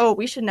wasn't like, oh,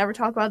 we should never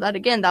talk about that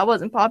again. That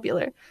wasn't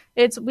popular.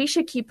 It's, we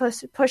should keep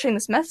pushing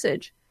this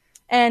message.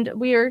 And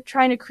we are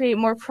trying to create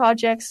more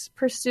projects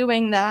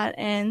pursuing that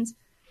and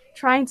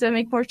trying to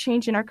make more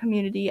change in our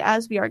community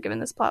as we are given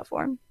this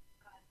platform.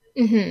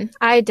 Mm-hmm.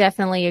 I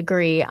definitely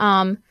agree.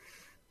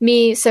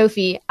 Me,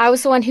 Sophie, I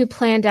was the one who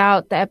planned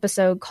out the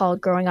episode called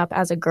Growing Up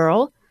as a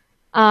Girl.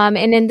 And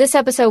in this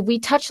episode, we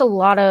touched a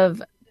lot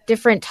of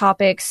different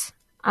topics,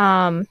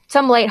 some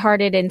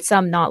lighthearted and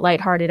some not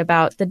lighthearted,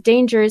 about the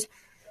dangers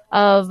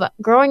of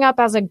growing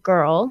up as a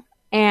girl.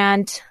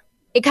 And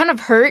it kind of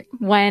hurt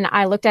when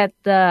I looked at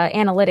the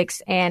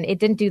analytics and it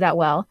didn't do that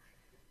well,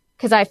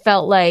 because I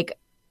felt like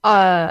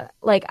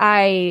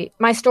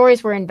my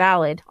stories were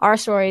invalid. Our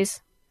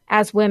stories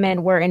as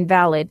women were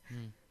invalid.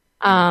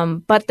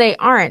 But they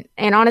aren't.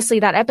 And honestly,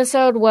 that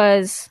episode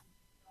was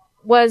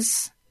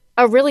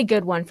a really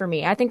good one for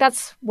me. I think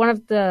that's one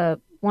of the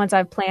ones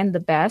I've planned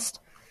the best.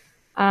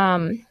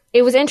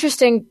 It was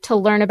interesting to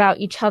learn about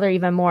each other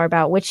even more,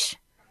 about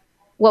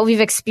what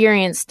we've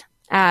experienced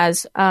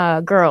as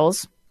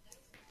girls.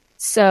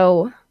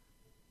 So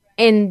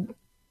in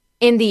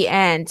the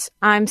end,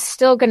 I'm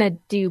still going to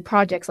do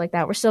projects like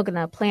that. We're still going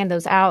to plan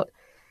those out.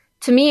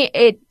 To me,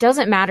 it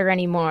doesn't matter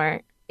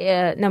anymore,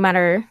 no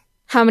matter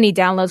how many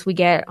downloads we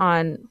get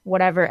on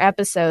whatever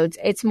episodes.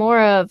 It's more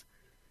of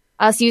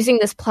us using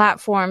this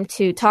platform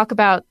to talk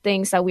about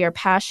things that we are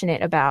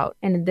passionate about.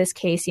 And in this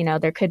case,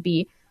 there could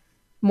be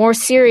more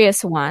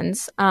serious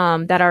ones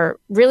that are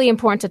really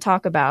important to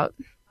talk about.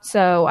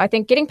 So I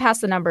think getting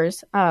past the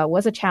numbers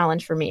was a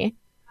challenge for me.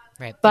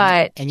 Right.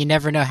 But and you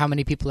never know how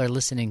many people are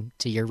listening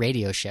to your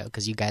radio show,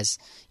 because you guys,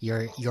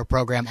 your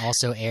program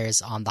also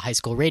airs on the high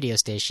school radio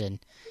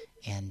station,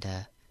 and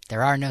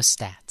there are no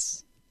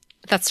stats.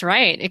 That's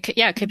right.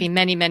 It could be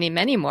many, many,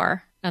 many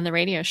more on the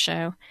radio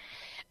show.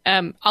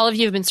 All of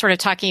you have been sort of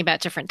talking about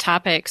different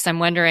topics. I'm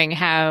wondering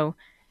how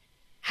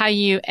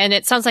you, and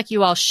it sounds like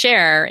you all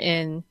share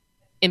in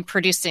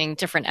producing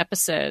different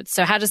episodes.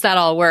 So how does that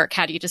all work?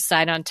 How do you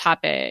decide on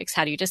topics?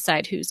 How do you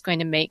decide who's going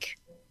to make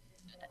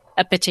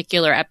a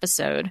particular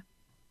episode?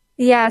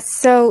 Yeah,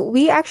 so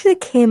we actually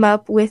came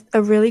up with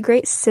a really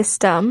great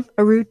system,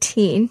 a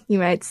routine, you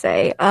might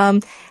say.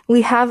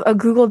 We have a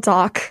Google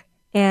Doc,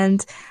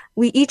 and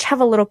we each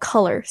have a little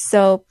color.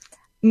 So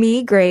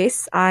me,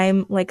 Grace,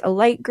 I'm like a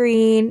light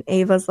green.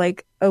 Ava's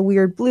like a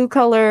weird blue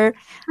color.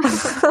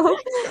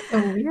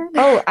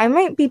 Oh, I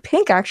might be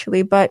pink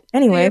actually, but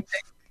anyway.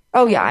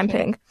 Oh yeah, I'm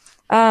pink.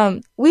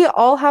 We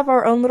all have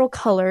our own little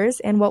colors,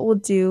 and what we'll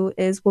do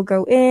is we'll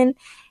go in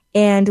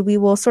and we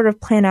will sort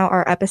of plan out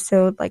our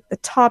episode, like the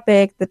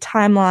topic, the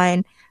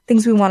timeline,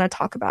 things we want to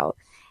talk about.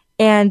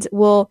 And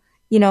we'll,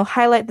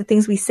 highlight the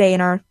things we say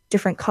in our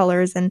different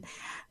colors. And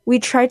we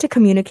try to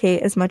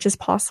communicate as much as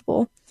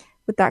possible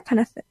with that kind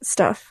of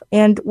stuff.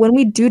 And when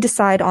we do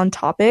decide on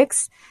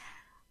topics,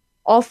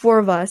 all four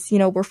of us,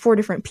 we're four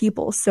different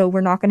people, so we're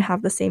not going to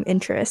have the same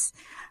interests.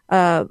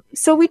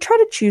 So we try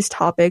to choose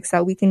topics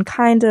that we can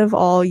kind of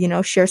all,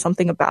 share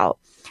something about.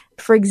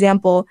 For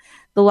example,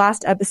 the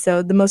last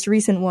episode, the most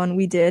recent one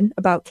we did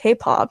about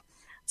K-pop.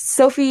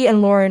 Sophie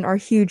and Lauren are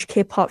huge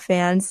K-pop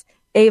fans.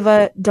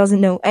 Ava doesn't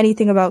know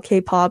anything about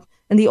K-pop,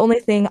 and the only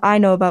thing I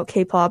know about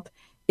K-pop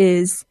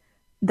is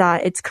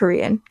that it's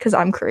Korean, because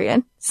I'm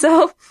Korean.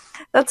 So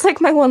that's like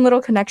my one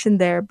little connection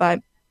there,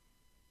 but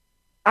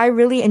I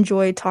really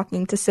enjoyed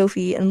talking to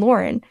Sophie and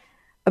Lauren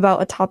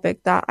about a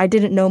topic that I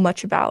didn't know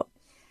much about.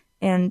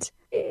 And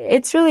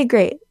it's really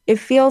great. It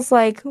feels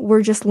like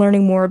we're just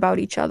learning more about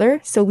each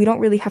other, so we don't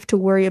really have to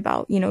worry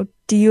about,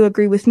 do you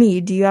agree with me?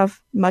 Do you have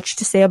much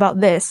to say about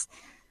this?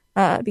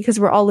 Because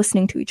we're all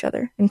listening to each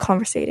other and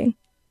conversating.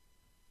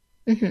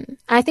 Mm-hmm.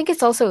 I think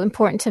it's also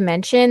important to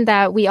mention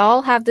that we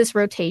all have this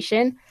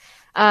rotation.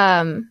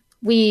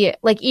 We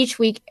each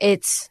week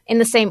it's in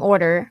the same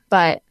order,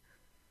 but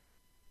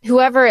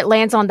whoever it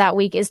lands on that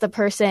week is the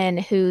person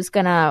who's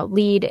gonna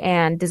lead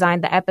and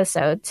design the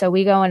episode. So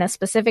we go in a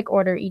specific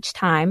order each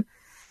time.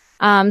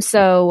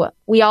 So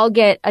we all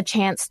get a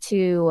chance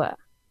to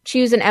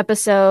choose an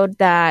episode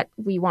that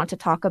we want to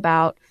talk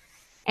about.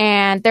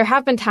 And there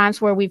have been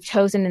times where we've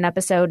chosen an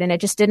episode and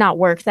it just did not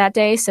work that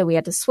day, so we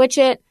had to switch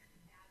it.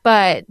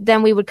 But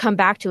then we would come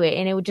back to it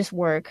and it would just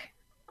work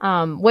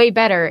way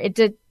better. It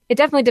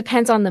definitely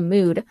depends on the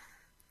mood.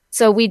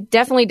 So we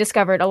definitely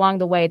discovered along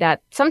the way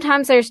that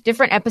sometimes there's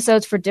different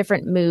episodes for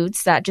different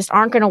moods that just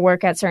aren't going to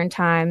work at certain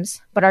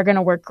times, but are going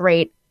to work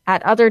great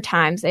at other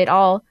times. It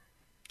all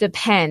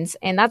depends.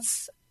 And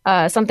that's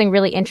something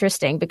really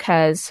interesting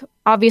because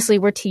obviously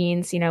we're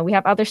teens, we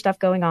have other stuff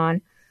going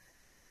on.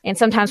 And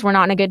sometimes we're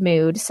not in a good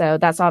mood. So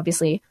that's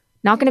obviously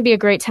not going to be a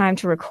great time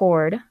to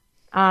record.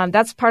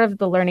 That's part of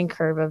the learning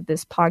curve of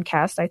this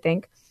podcast, I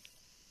think.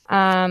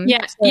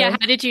 Yeah. How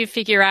did you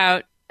figure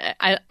out?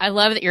 I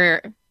love that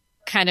you're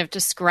kind of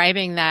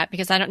describing that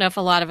because I don't know if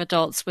a lot of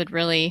adults would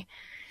really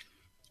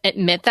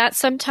admit that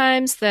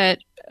sometimes that,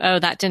 oh,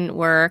 that didn't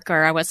work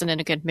or I wasn't in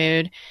a good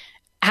mood.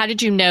 How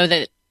did you know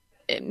that?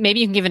 Maybe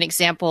you can give an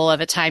example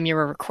of a time you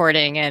were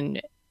recording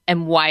and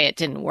why it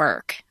didn't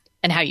work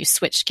and how you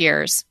switched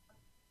gears.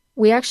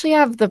 We actually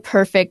have the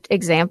perfect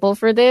example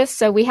for this.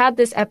 So we had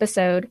this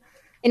episode.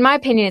 In my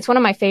opinion, it's one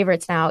of my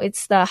favorites now.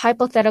 It's the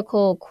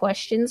hypothetical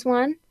questions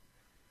one.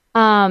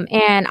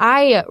 And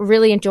I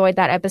really enjoyed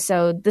that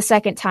episode the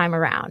second time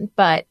around.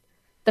 But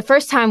the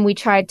first time we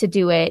tried to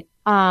do it,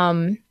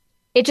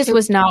 it just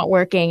was not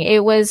working.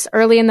 It was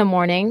early in the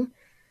morning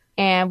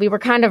and we were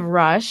kind of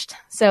rushed.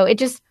 So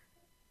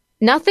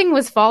nothing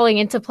was falling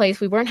into place.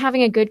 We weren't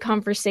having a good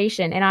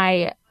conversation.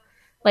 And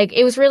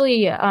it was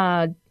really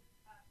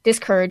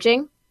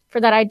discouraging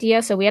for that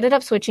idea. So we ended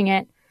up switching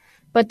it.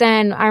 But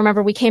then I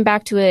remember we came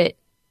back to it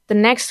the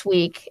next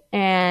week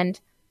and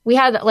we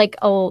had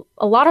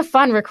a lot of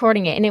fun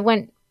recording it and it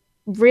went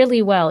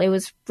really well. It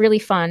was really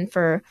fun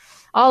for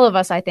all of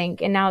us, I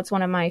think. And now it's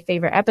one of my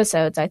favorite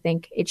episodes. I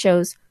think it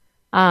shows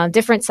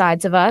different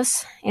sides of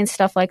us and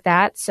stuff like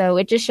that. So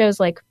it just shows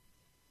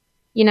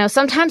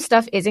sometimes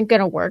stuff isn't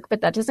going to work,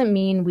 but that doesn't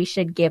mean we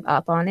should give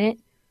up on it.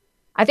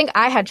 I think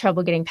I had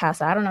trouble getting past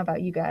that. I don't know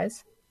about you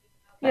guys.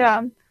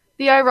 Yeah.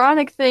 The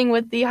ironic thing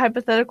with the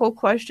hypothetical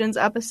questions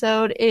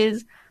episode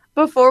is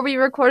before we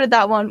recorded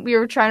that one, we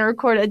were trying to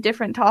record a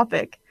different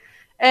topic.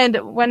 And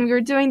when we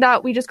were doing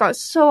that, we just got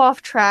so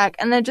off track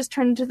and then it just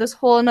turned into this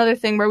whole another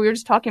thing where we were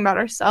just talking about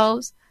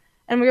ourselves.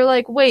 And we were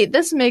like, wait,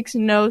 this makes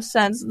no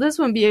sense. This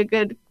wouldn't be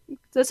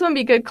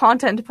good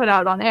content to put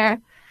out on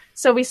air.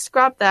 So we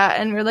scrapped that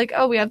and we're like,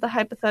 oh, we have the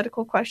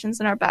hypothetical questions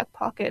in our back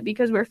pocket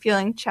because we're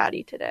feeling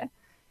chatty today.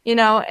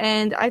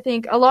 And I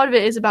think a lot of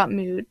it is about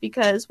mood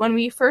because when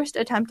we first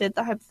attempted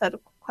the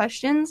hypothetical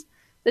questions,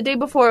 the day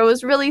before it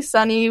was really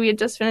sunny. We had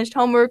just finished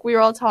homework. We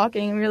were all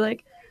talking and we were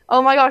like,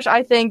 oh my gosh,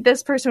 I think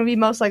this person would be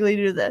most likely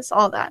to do this,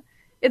 all that.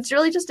 It's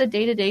really just a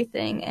day-to-day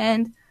thing.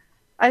 And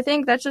I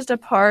think that's just a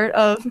part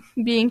of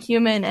being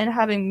human and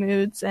having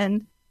moods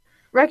and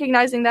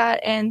recognizing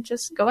that and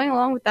just going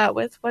along with that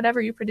with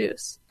whatever you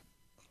produce.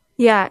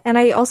 Yeah, and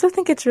I also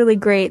think it's really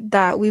great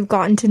that we've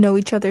gotten to know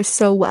each other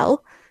so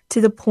well to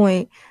the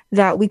point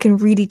that we can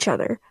read each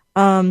other.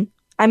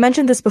 I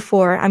mentioned this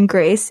before, I'm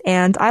Grace,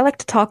 and I like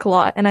to talk a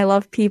lot, and I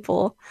love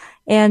people.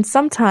 And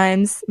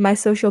sometimes my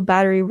social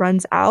battery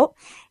runs out,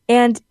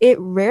 and it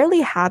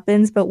rarely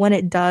happens, but when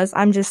it does,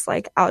 I'm just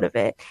out of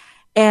it.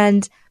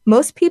 And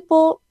most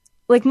people,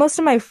 most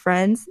of my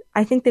friends,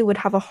 I think they would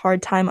have a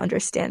hard time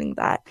understanding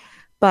that.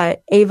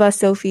 But Ava,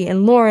 Sophie,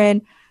 and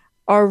Lauren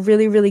are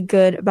really, really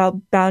good about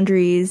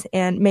boundaries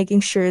and making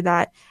sure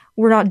that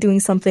we're not doing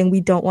something we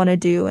don't want to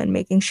do and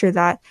making sure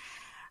that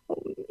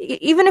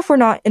even if we're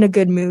not in a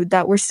good mood,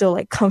 that we're still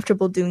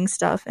comfortable doing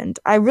stuff. And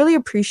I really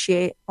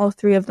appreciate all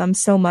three of them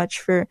so much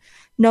for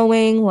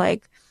knowing when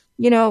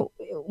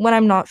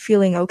I'm not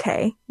feeling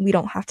okay, we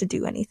don't have to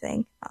do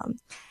anything.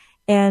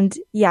 And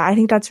yeah, I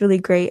think that's really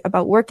great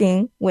about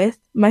working with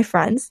my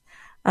friends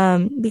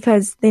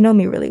because they know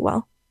me really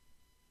well.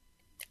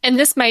 And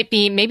this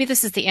maybe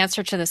this is the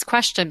answer to this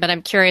question, but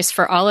I'm curious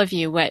for all of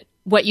you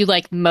what you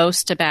like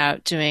most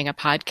about doing a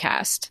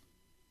podcast.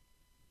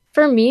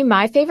 For me,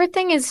 my favorite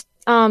thing is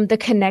the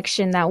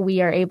connection that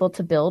we are able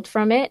to build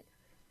from it.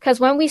 Because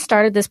when we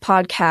started this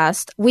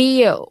podcast,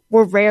 we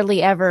were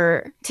rarely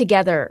ever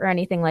together or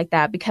anything like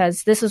that,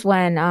 because this was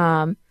when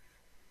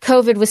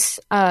COVID was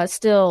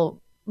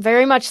still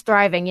very much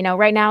thriving. You know,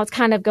 right now it's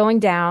kind of going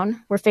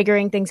down. We're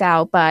figuring things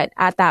out. But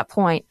at that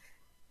point,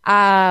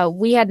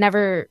 we had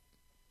never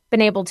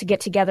been able to get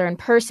together in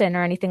person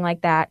or anything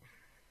like that.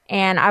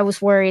 And I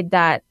was worried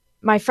that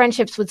my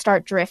friendships would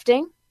start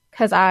drifting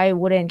because I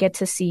wouldn't get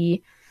to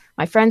see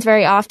my friends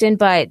very often.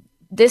 But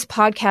this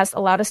podcast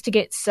allowed us to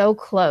get so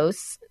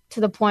close to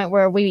the point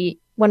where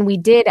when we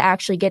did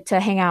actually get to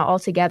hang out all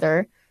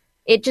together,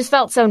 it just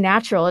felt so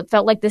natural. It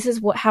felt like this is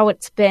how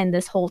it's been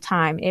this whole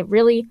time. It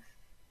really,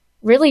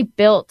 really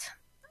built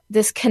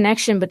this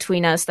connection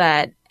between us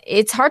that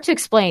it's hard to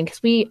explain,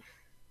 because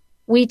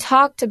we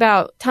talked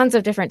about tons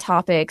of different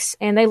topics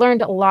and they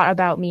learned a lot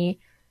about me.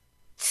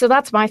 So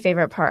that's my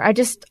favorite part.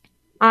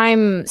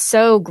 I'm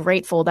so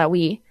grateful that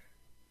we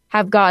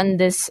have gotten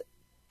this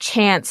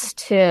chance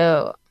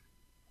to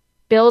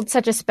build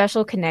such a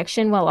special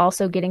connection while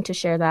also getting to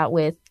share that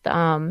with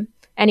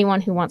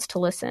anyone who wants to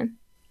listen.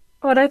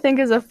 What I think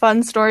is a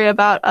fun story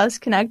about us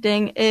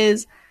connecting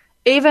is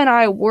Ava and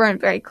I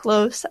weren't very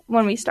close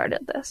when we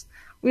started this.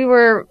 We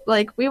wouldn't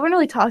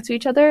really talk to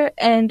each other.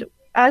 And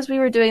as we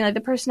were doing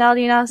the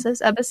personality analysis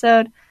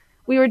episode,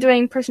 we were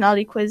doing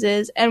personality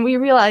quizzes, and we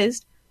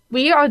realized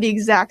we are the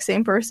exact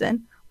same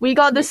person. We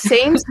got the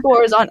same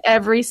scores on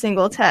every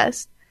single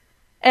test.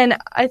 And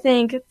I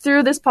think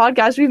through this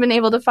podcast, we've been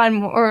able to find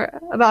more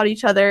about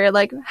each other,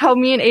 like how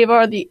me and Ava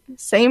are the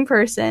same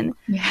person.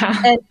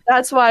 Yeah. And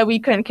that's why we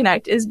couldn't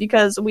connect, is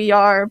because we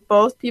are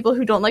both people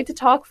who don't like to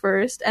talk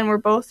first. And we're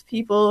both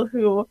people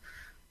who,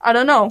 I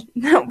don't know,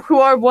 who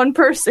are one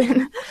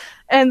person.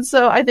 And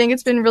so I think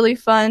it's been really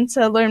fun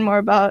to learn more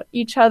about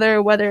each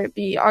other, whether it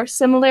be our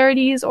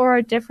similarities or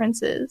our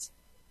differences.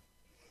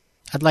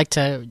 I'd like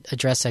to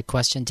address a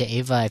question to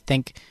Ava. I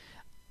think,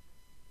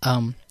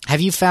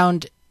 have you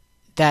found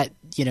that,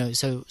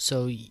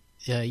 so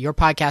your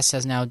podcast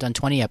has now done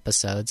 20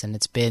 episodes, and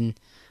it's been,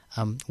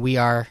 we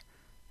are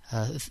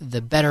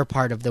the better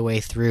part of the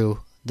way through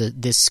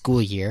this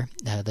school year,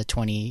 the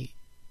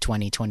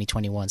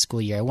 2020-2021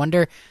 school year. I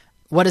wonder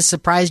what has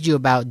surprised you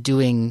about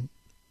doing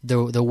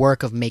the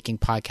work of making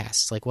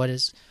podcasts. Like what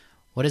has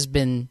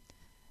been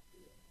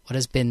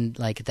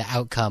like the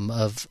outcome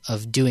of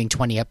doing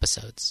 20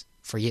 episodes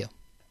for you?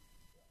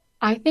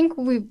 I think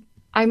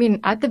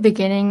at the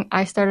beginning,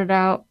 I started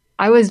out,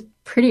 I was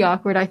pretty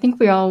awkward. I think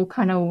we all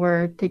kind of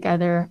were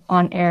together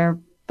on air,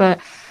 but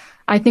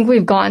I think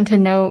we've gotten to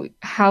know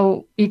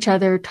how each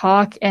other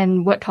talk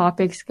and what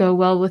topics go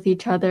well with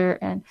each other.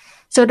 And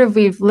sort of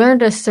we've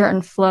learned a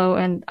certain flow.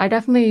 And I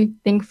definitely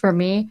think for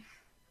me,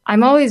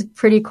 I'm always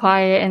pretty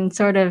quiet and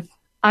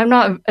I'm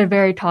not a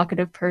very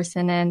talkative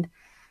person.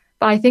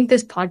 But I think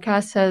this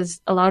podcast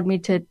has allowed me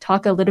to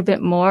talk a little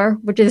bit more,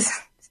 which is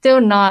still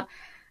not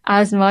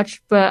as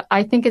much, but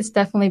I think it's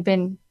definitely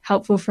been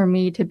helpful for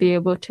me to be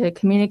able to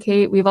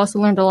communicate. We've also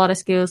learned a lot of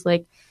skills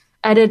like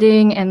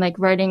editing and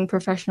writing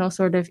professional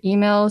sort of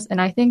emails.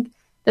 And I think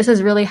this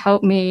has really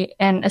helped me.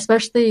 And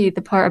especially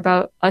the part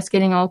about us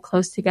getting all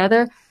close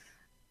together.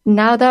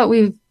 Now that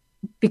we've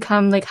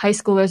become high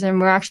schoolers and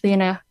we're actually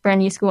in a brand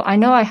new school, I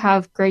know I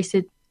have Grace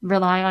to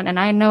rely on, and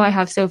I know I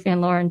have Sophie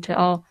and Lauren to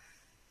all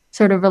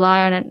sort of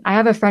rely on. And I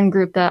have a friend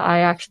group that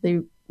I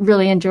actually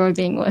really enjoy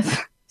being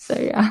with. So,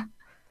 yeah.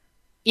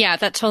 Yeah,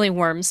 that totally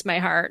warms my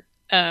heart.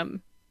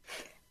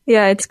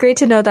 Yeah, it's great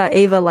to know that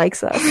Ava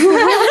likes us.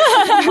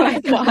 Oh my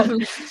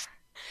God.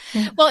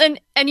 Well,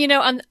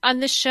 and on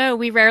this show,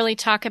 we rarely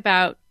talk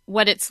about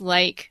what it's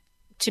like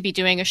to be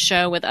doing a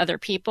show with other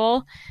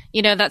people.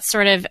 That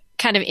sort of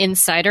kind of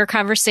insider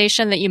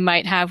conversation that you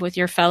might have with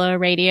your fellow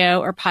radio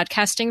or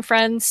podcasting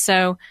friends.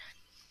 So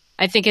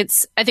I think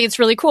it's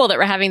really cool that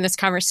we're having this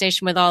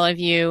conversation with all of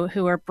you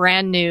who are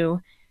brand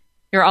new.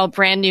 You're all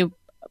brand new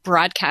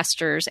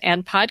broadcasters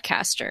and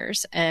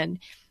podcasters. And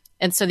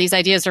so these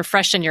ideas are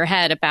fresh in your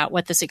head about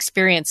what this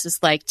experience is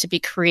like to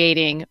be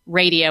creating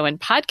radio and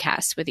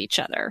podcasts with each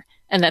other,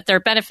 and that there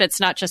are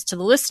benefits not just to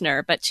the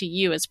listener, but to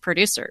you as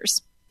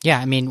producers. Yeah,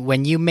 I mean,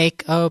 when you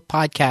make a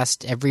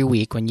podcast every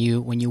week, when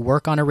you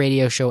work on a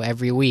radio show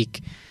every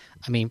week,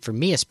 I mean, for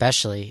me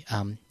especially,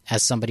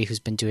 as somebody who's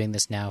been doing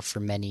this now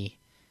for many,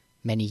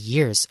 many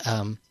years,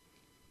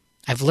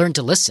 I've learned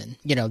to listen.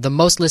 The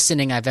most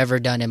listening I've ever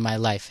done in my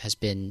life has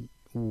been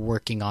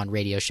working on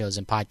radio shows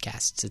and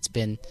podcasts. It's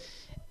been,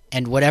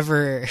 and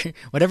whatever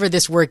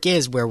this work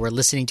is, where we're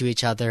listening to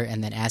each other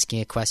and then asking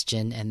a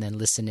question and then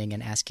listening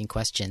and asking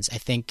questions, I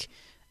think,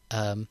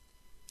 I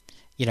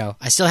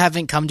still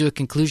haven't come to a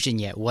conclusion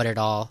yet what it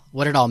all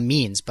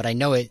means, but I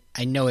know it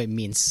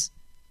means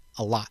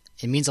a lot.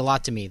 It means a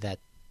lot to me that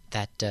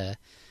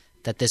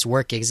this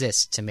work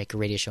exists to make a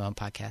radio show and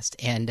podcast.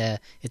 And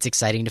it's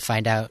exciting to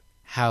find out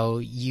how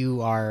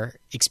you are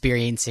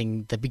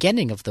experiencing the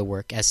beginning of the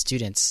work as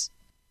students.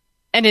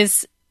 And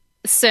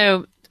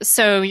so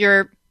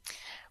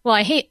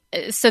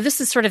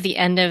this is sort of the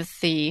end of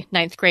the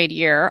ninth grade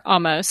year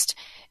almost.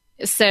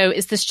 So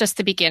is this just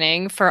the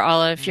beginning for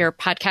all of your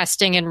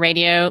podcasting and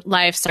radio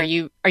lives? Are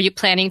you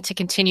planning to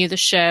continue the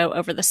show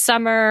over the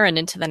summer and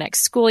into the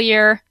next school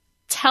year?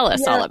 Tell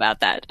us all about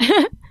that.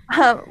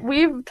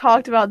 We've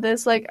talked about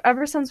this like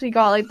ever since we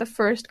got like the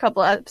first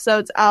couple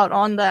episodes out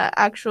on the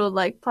actual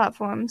like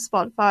platform,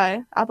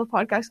 Spotify, Apple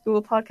Podcasts,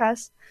 Google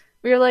Podcasts.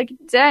 We were like,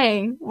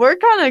 dang, we're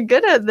kind of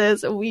good at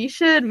this. We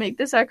should make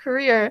this our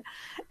career.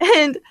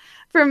 And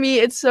for me,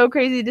 it's so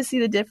crazy to see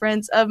the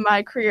difference of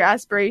my career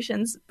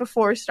aspirations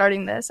before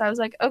starting this. I was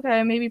like,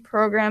 okay, maybe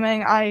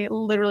programming. I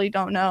literally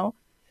don't know.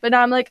 But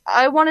now I'm like,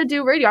 I want to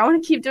do radio. I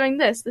want to keep doing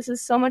this. This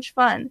is so much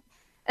fun.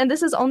 And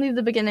this is only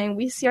the beginning.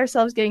 We see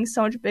ourselves getting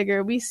so much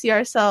bigger. We see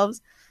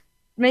ourselves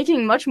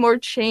making much more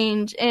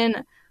change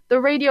in the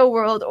radio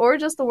world or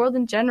just the world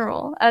in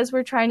general, as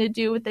we're trying to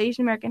do with the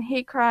Asian American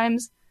hate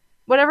crimes.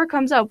 Whatever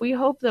comes up, we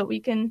hope that we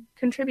can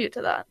contribute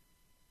to that.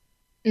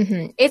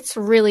 Mm-hmm. It's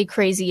really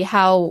crazy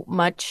how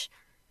much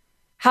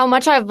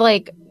I've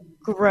like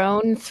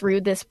grown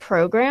through this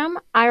program.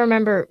 I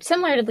remember,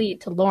 similarly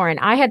to Lauren,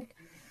 I had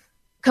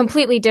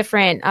completely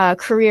different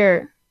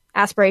career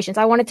aspirations.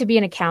 I wanted to be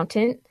an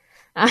accountant.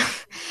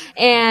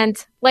 And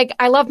like,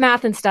 I love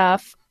math and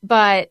stuff,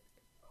 but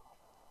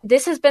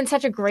this has been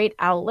such a great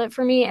outlet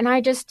for me. And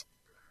I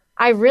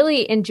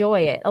really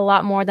enjoy it a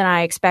lot more than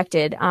I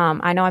expected.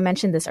 I know I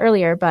mentioned this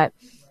earlier, but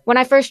when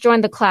I first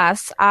joined the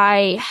class,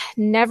 I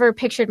never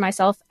pictured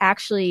myself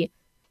actually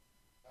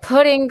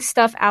putting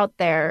stuff out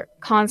there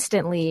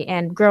constantly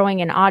and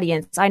growing an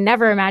audience. I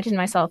never imagined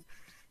myself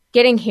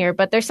getting here,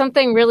 but there's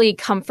something really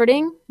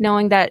comforting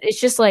knowing that it's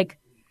just like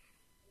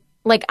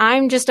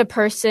I'm just a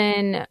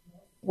person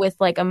with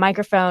like a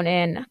microphone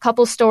and a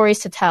couple stories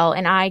to tell,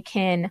 and I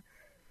can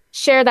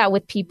share that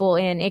with people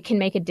and it can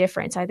make a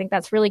difference. I think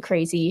that's really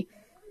crazy.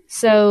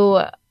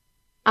 So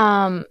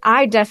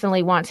I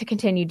definitely want to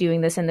continue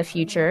doing this in the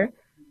future.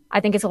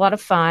 I think it's a lot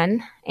of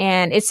fun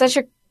and it's such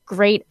a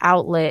great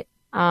outlet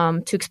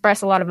to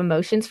express a lot of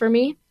emotions for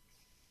me.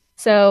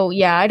 So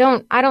yeah, I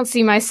don't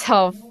see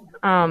myself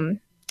quitting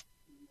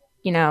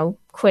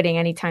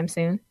anytime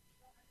soon.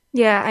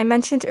 Yeah, I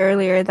mentioned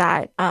earlier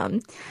that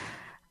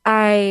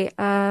I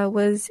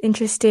was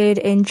interested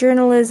in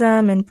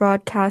journalism and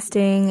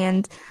broadcasting,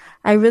 and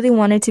I really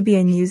wanted to be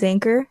a news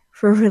anchor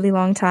for a really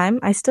long time.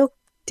 I still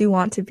do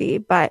want to be,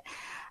 but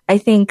I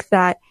think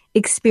that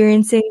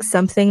experiencing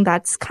something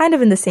that's kind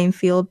of in the same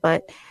field,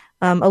 but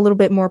a little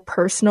bit more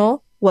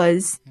personal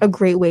was a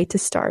great way to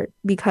start,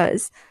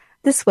 because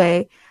this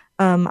way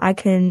I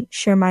can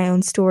share my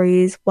own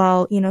stories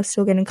while,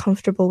 still getting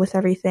comfortable with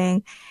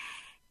everything.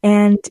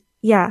 And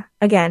yeah,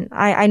 again,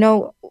 I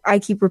know I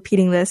keep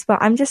repeating this, but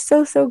I'm just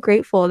so, so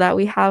grateful that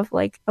we have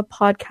like a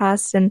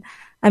podcast and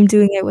I'm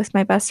doing it with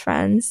my best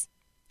friends.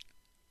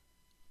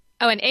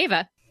 Oh, and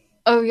Ava.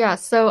 Oh, yeah.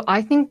 So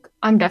I think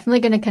I'm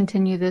definitely going to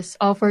continue this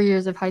all 4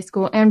 years of high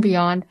school and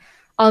beyond.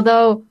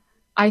 Although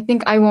I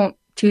think I won't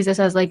choose this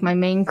as like my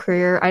main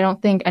career. I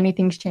don't think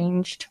anything's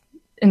changed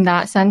in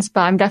that sense,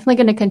 but I'm definitely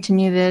going to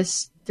continue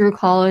this through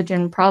college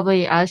and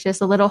probably as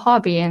just a little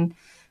hobby and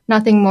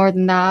nothing more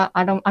than that.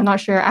 I'm not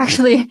sure.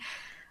 Actually,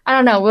 I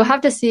don't know. We'll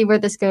have to see where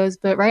this goes.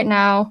 But right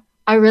now,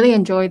 I really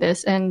enjoy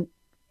this. And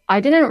I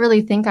didn't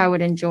really think I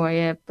would enjoy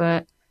it,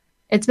 but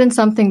it's been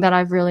something that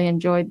I've really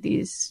enjoyed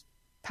these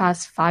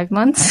past 5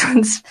 months.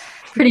 It's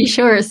pretty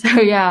short.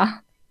 So, yeah.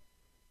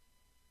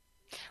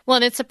 Well,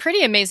 and it's a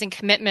pretty amazing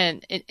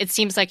commitment. It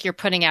seems like you're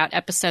putting out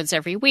episodes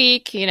every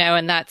week,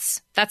 and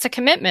that's a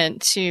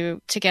commitment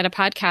to get a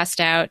podcast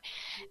out.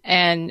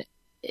 And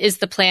is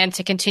the plan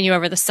to continue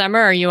over the summer?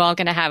 Or are you all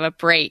going to have a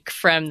break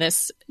from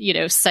this,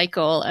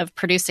 cycle of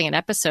producing an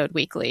episode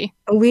weekly?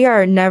 We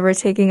are never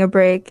taking a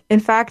break. In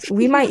fact,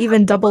 we might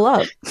even double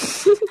up.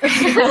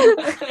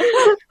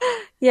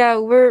 Yeah,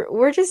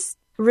 we're just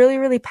really,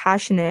 really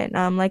passionate.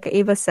 Like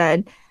Ava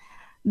said,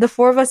 the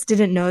four of us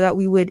didn't know that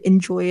we would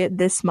enjoy it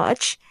this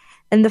much.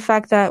 And the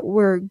fact that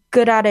we're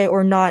good at it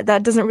or not,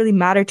 that doesn't really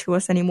matter to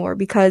us anymore,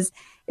 because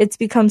it's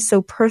become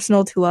so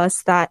personal to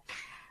us that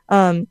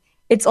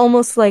it's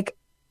almost like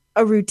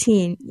a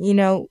routine.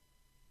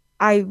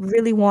 I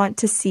really want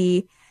to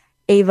see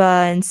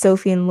Ava and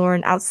Sophie and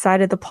Lauren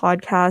outside of the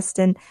podcast.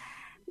 And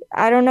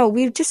I don't know,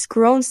 we've just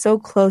grown so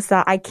close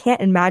that I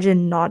can't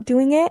imagine not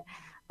doing it.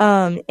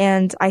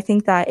 And I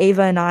think that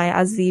Ava and I,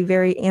 as the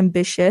very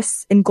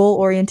ambitious and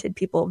goal-oriented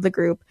people of the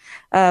group,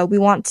 we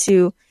want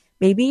to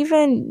maybe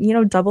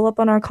even, double up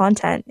on our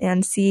content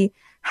and see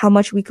how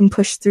much we can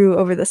push through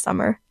over the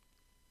summer.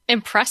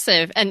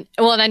 Impressive. And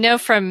I know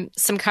from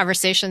some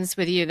conversations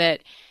with you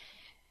that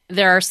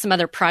there are some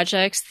other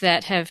projects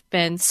that have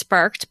been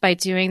sparked by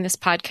doing this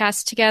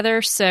podcast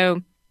together.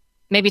 So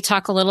maybe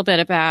talk a little bit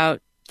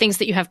about things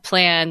that you have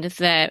planned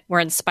that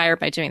were inspired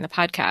by doing the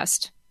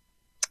podcast.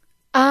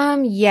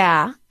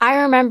 Yeah, I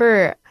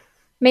remember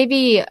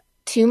maybe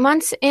 2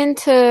 months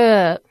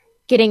into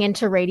getting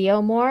into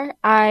radio more,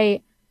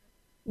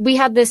 we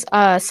had this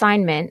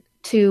assignment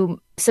to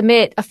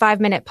submit a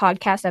 5-minute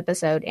podcast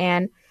episode,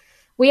 and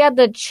we had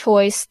the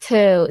choice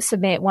to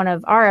submit one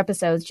of our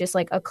episodes, just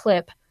like a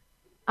clip,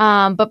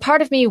 But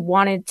part of me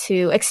wanted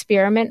to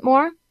experiment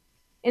more.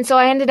 And so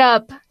I ended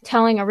up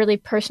telling a really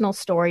personal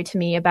story to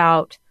me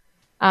about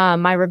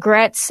my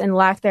regrets and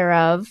lack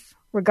thereof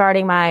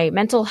regarding my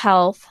mental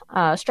health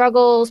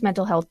struggles,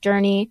 mental health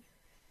journey.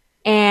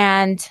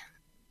 And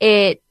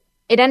it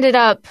ended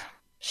up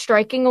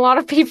striking a lot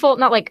of people,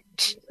 not like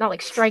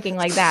striking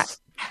like that,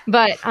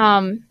 but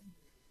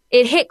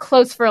it hit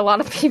close for a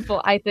lot of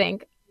people, I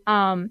think.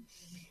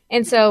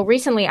 And so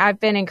recently I've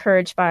been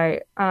encouraged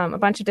by a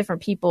bunch of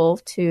different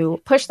people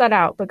to push that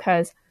out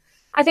because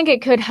I think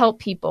it could help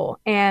people.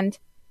 And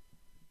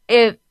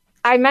if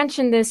I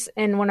mentioned this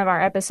in one of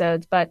our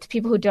episodes, but to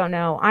people who don't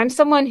know, I'm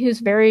someone who's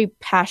very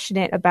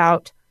passionate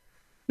about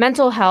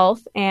mental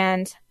health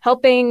and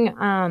helping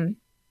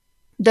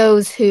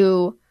those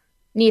who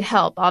need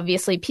help.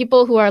 Obviously,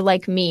 people who are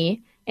like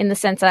me, in the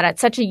sense that at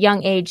such a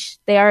young age,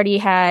 they already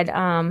had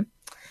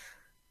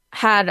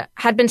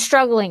been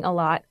struggling a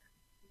lot.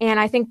 And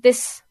I think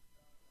this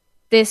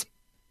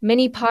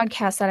mini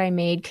podcast that I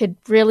made could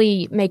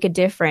really make a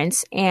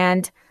difference.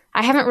 And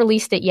I haven't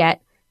released it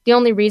yet. The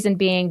only reason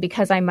being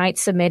because I might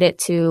submit it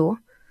to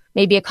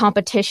maybe a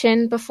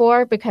competition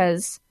before,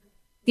 because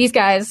these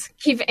guys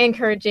keep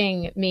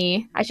encouraging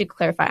me. I should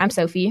clarify. I'm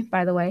Sophie,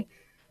 by the way.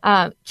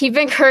 Keep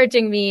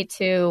encouraging me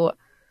to,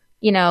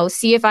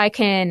 see if I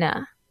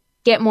can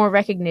get more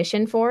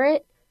recognition for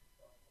it.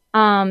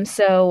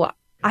 So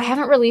I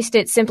haven't released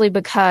it simply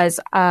because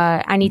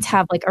I need to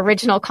have like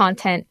original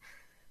content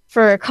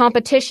for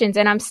competitions,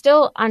 and I'm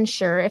still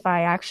unsure if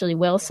I actually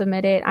will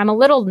submit it. I'm a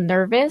little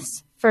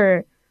nervous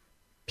for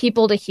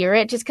people to hear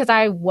it just because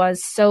I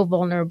was so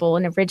vulnerable,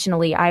 and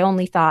originally I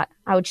only thought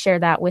I would share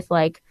that with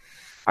like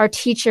our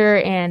teacher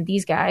and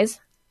these guys,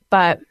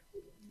 but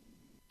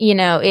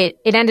it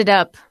ended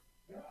up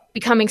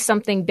becoming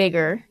something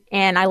bigger,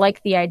 and I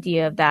like the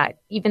idea of that.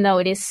 Even though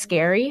it is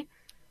scary,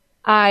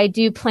 I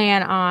do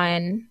plan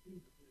on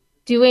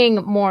doing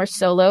more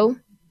solo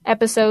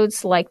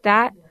episodes like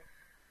that,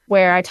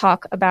 where I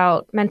talk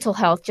about mental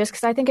health, just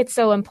because I think it's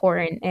so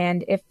important.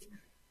 And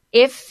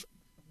if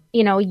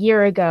a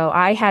year ago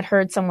I had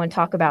heard someone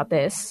talk about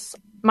this,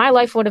 my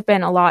life would have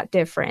been a lot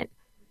different.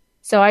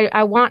 So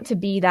I want to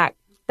be that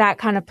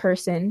kind of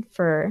person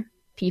for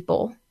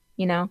people,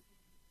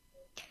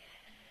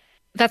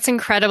 That's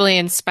incredibly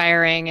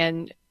inspiring,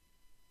 and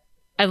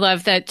I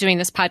love that doing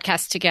this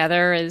podcast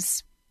together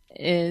is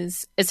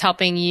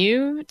helping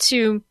you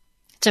to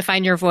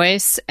find your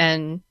voice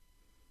and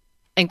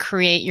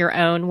create your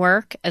own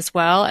work as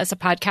well as a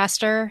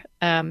podcaster.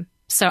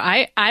 So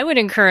I would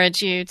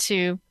encourage you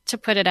to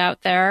put it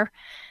out there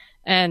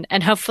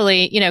and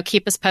hopefully,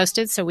 keep us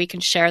posted so we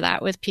can share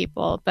that with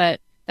people.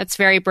 But that's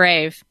very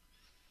brave.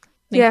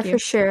 Thank you. For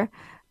sure.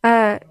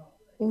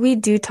 We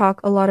do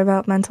talk a lot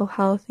about mental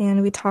health,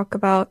 and we talk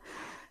about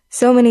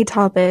so many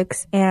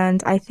topics.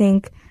 And I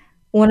think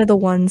one of the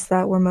ones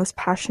that we're most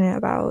passionate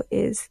about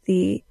is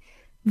the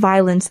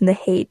violence and the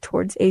hate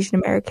towards Asian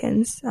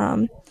Americans.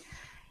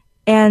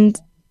 And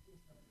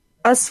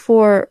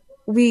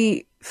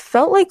we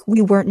felt like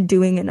we weren't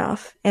doing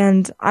enough.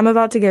 And I'm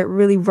about to get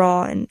really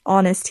raw and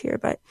honest here,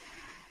 but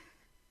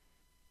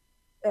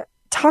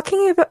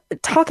talking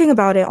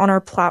about it on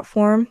our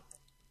platform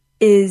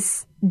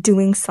is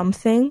doing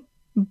something.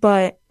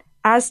 But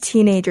as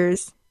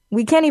teenagers,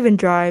 we can't even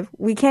drive,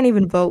 we can't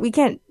even vote, we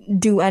can't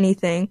do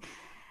anything.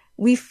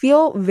 We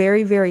feel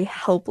very, very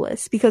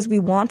helpless because we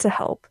want to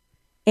help,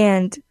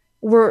 and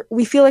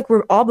we feel like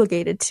we're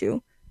obligated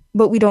to,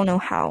 but we don't know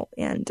how.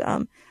 And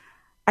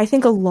I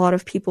think a lot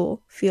of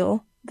people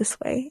feel this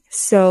way.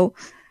 So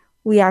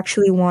we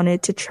actually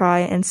wanted to try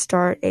and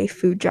start a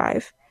food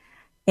drive,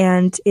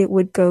 and it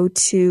would go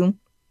to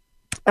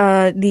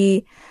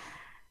the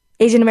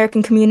Asian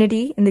American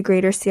community in the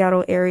greater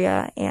Seattle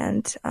area.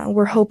 And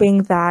we're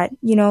hoping that,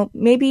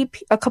 maybe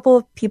a couple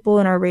of people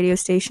in our radio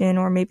station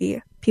or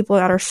maybe people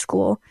at our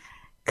school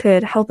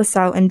could help us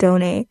out and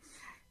donate.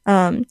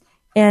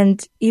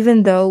 And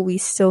even though we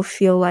still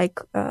feel like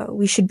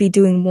we should be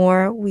doing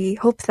more, we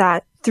hope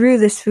that through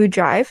this food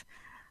drive,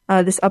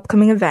 this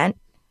upcoming event,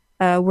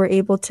 we're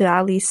able to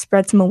at least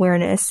spread some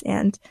awareness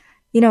and,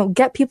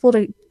 get people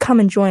to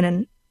come and join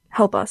and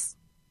help us.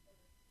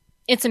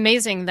 It's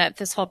amazing that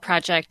this whole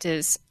project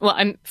is,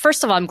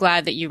 first of all, I'm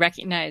glad that you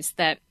recognize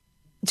that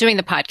doing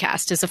the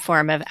podcast is a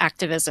form of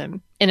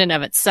activism in and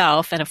of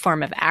itself and a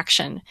form of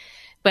action.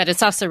 But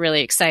it's also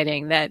really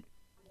exciting that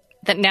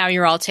now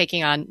you're all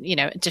taking on,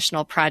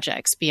 additional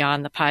projects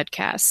beyond the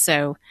podcast.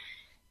 So,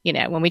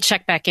 when we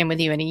check back in with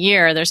you in a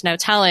year, there's no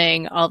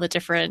telling all the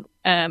different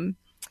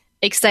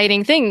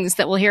exciting things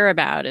that we'll hear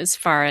about as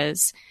far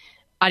as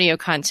audio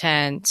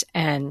content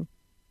and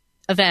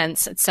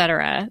events,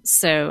 etc.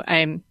 So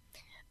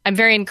I'm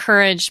very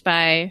encouraged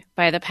by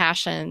the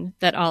passion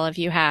that all of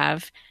you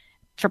have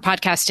for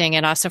podcasting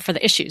and also for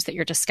the issues that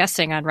you're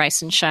discussing on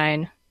Rice and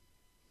Shine.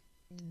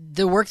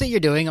 The work that you're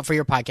doing for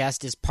your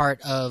podcast is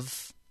part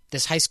of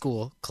this high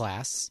school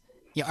class.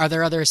 Are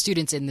there other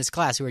students in this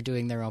class who are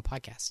doing their own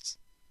podcasts?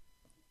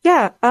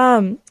 Yeah,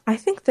 I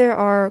think there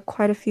are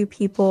quite a few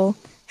people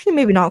actually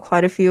maybe not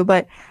quite a few,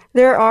 but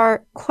there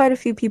are quite a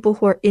few people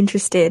who are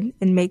interested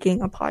in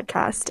making a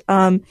podcast.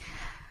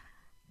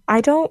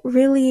 I don't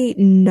really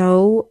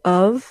know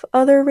of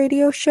other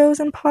radio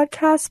shows and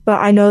podcasts, but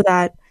I know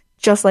that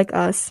just like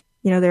us,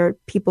 there are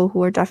people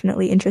who are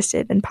definitely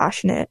interested and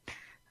passionate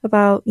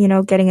about,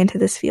 getting into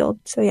this field.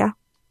 So yeah.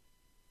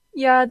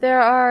 Yeah,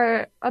 there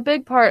are a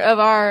big part of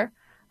our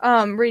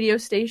radio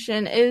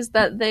station is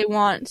that they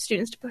want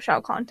students to push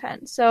out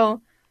content.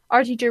 So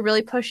our teacher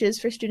really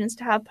pushes for students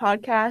to have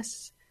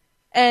podcasts,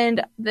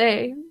 and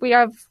we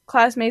have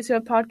classmates who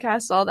have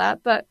podcasts, all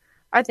that, but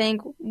I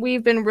think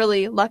we've been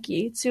really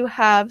lucky to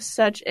have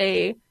such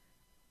a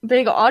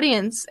big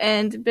audience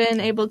and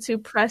been able to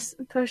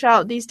push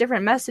out these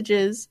different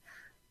messages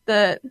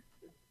that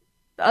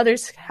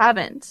others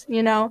haven't,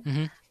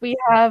 Mm-hmm. We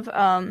have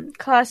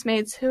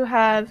classmates who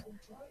have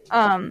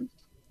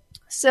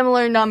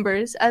similar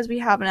numbers as we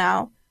have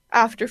now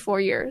after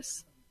 4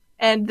 years.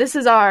 And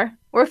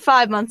we're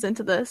 5 months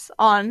into this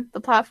on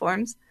the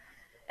platforms.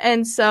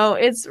 And so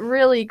it's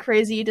really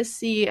crazy to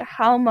see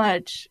how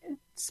much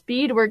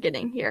speed we're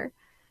getting here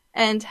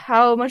and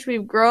how much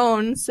we've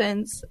grown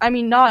since,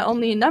 not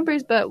only in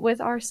numbers, but with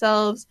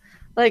ourselves.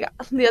 Like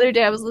the other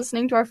day I was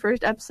listening to our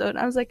first episode and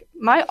I was like,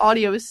 my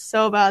audio is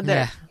so bad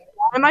there. Yeah.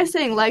 Why am I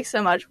saying like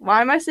so much?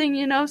 Why am I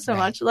saying so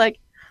much? Like,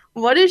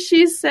 what is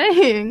she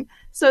saying?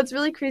 So it's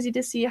really crazy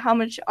to see how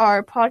much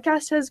our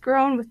podcast has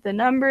grown with the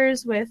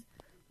numbers, with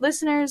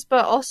listeners,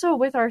 but also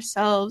with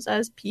ourselves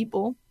as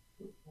people.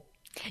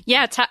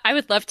 Yeah, I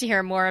would love to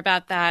hear more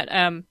about that.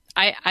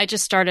 I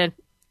just started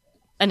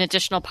an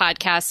additional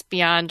podcast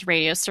beyond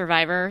Radio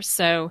Survivor,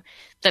 so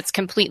that's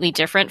completely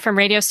different from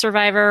Radio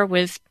Survivor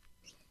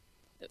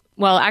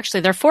actually,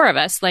 there are 4 of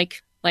us,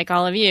 like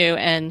all of you,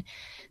 and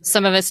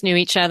some of us knew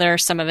each other,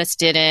 some of us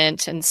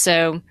didn't. And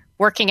so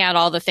working out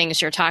all the things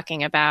you're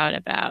talking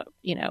about,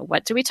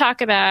 what do we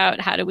talk about?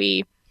 How do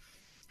we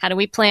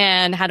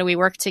plan? How do we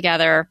work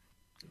together?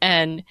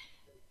 And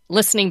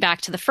listening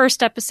back to the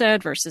first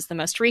episode versus the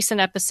most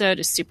recent episode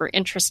is super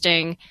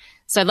interesting.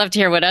 So I'd love to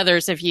hear what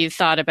others of you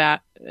thought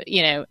about,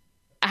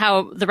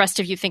 how the rest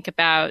of you think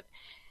about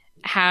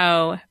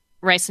how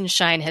Rice and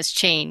Shine has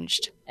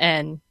changed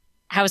and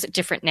how is it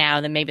different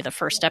now than maybe the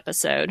first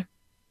episode?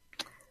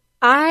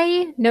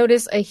 I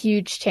notice a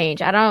huge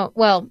change.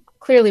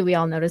 Clearly we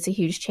all notice a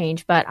huge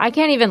change, but I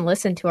can't even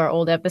listen to our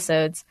old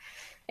episodes.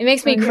 It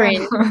makes me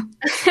cringe.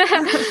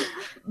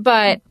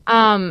 But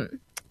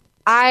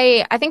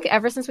I think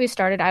ever since we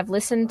started, I've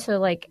listened to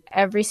like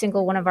every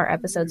single one of our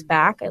episodes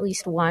back at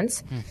least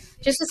once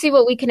just to see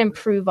what we can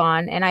improve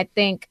on. And I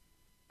think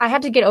I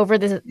had to get over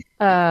this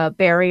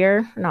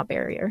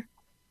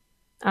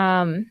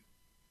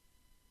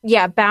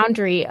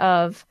boundary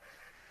of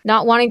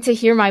not wanting to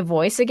hear my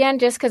voice again,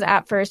 just because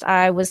at first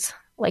I was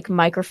like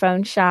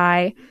microphone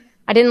shy.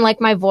 I didn't like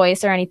my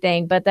voice or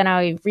anything, but then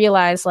I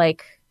realized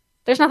like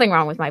there's nothing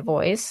wrong with my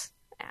voice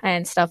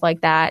and stuff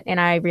like that. And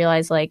I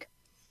realized like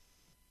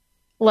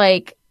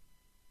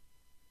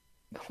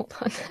hold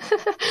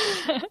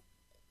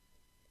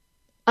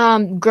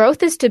on.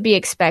 Growth is to be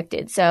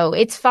expected. So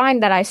it's fine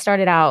that I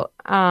started out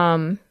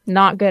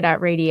not good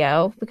at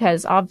radio,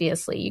 because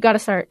obviously you got to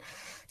start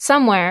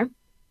somewhere.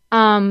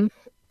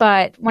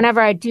 But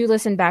whenever I do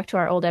listen back to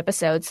our old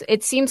episodes,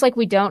 it seems like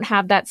we don't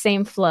have that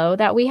same flow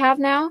that we have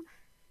now.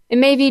 It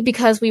may be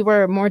because we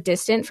were more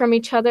distant from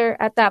each other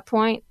at that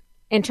point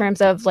in terms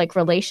of like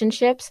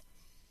relationships.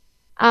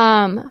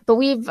 But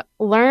we've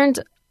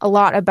learned a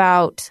lot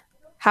about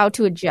how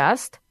to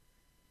adjust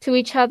to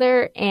each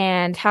other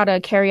and how to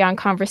carry on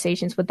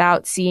conversations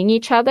without seeing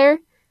each other,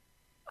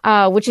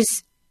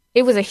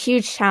 it was a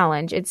huge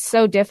challenge. It's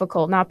so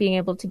difficult not being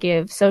able to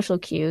give social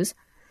cues.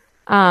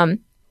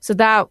 So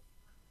that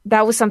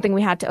was something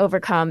we had to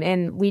overcome,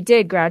 and we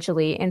did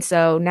gradually. And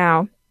so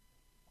now,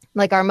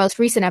 like, our most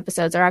recent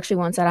episodes are actually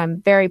ones that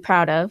I'm very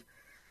proud of.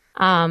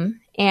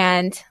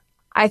 And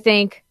I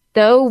think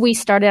though we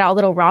started out a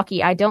little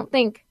rocky, I don't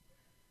think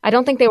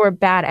they were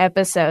bad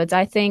episodes.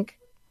 I think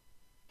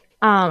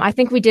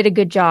we did a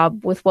good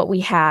job with what we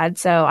had.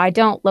 So I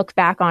don't look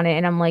back on it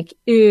and I'm like,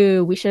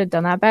 ooh, we should have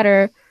done that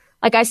better.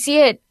 Like, I see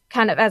it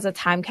kind of as a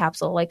time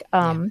capsule, like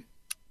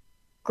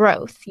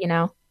growth,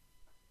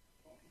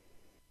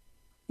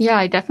 Yeah,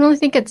 I definitely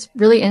think it's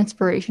really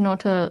inspirational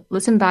to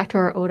listen back to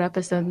our old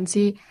episodes and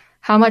see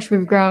how much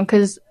we've grown.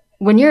 Because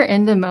when you're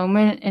in the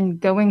moment and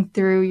going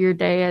through your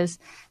day as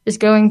just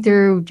going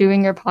through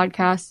doing your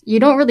podcast, you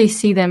don't really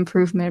see the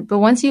improvement. But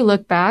once you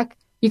look back,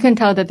 you can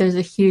tell that there's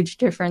a huge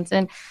difference.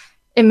 And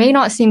it may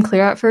not seem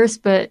clear at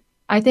first, but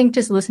I think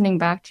just listening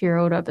back to your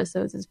old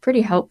episodes is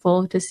pretty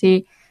helpful to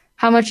see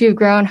how much you've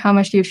grown, how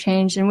much you've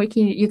changed, and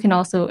you can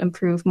also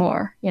improve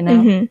more,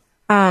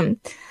 Mm-hmm.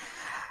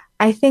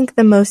 I think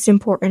the most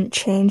important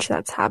change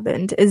that's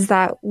happened is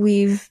that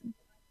we've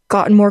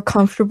gotten more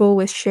comfortable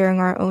with sharing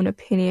our own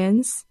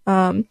opinions.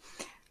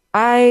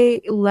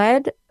 I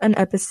led an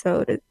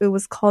episode. It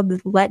was called The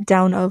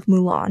Letdown of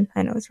Mulan.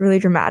 I know it's really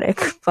dramatic,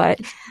 but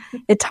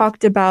it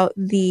talked about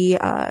the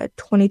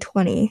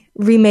 2020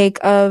 remake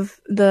of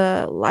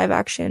the live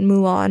action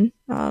Mulan.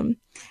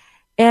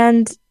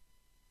 And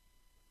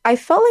I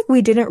felt like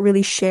we didn't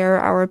really share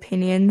our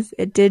opinions.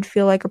 It did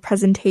feel like a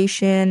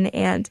presentation,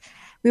 and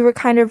we were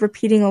kind of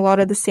repeating a lot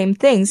of the same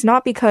things,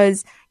 not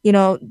because,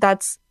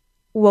 that's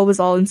what was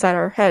all inside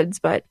our heads,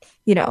 but,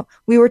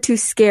 we were too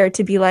scared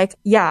to be like,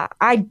 yeah,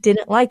 I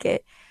didn't like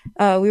it.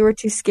 We were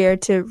too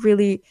scared to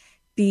really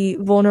be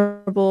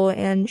vulnerable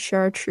and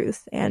share our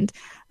truth. And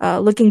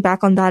looking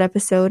back on that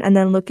episode and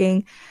then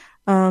looking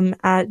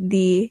at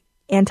the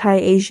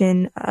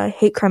anti-Asian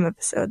hate crime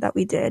episode that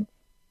we did,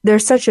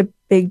 there's such a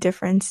big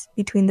difference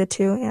between the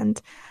two,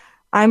 and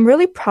I'm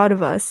really proud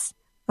of us.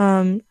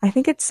 I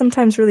think it's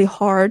sometimes really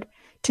hard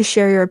to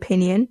share your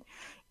opinion,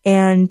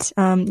 and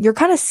you're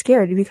kind of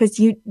scared because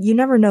you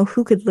never know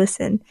who could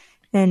listen,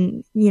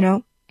 and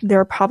there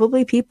are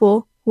probably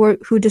people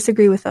who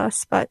disagree with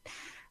us, but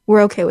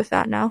we're okay with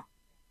that now.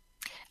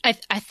 I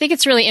think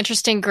it's really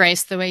interesting,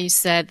 Grace, the way you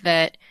said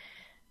that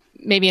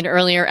maybe an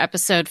earlier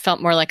episode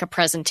felt more like a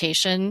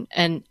presentation.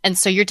 And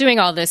so you're doing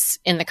all this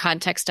in the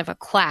context of a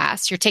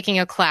class. You're taking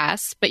a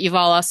class, but you've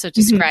all also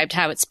described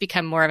how it's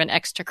become more of an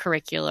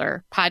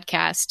extracurricular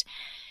podcast.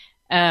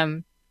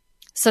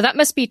 So that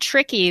must be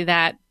tricky,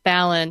 that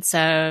balance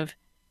of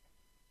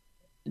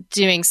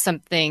doing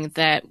something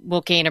that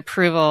will gain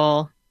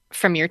approval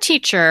from your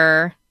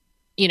teacher,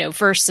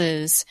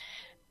 versus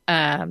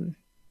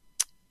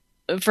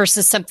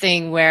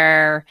something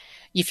where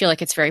you feel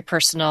like it's very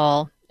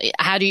personal.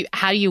 How do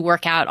you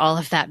work out all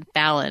of that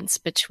balance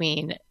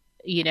between,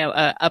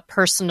 a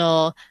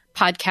personal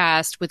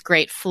podcast with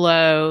great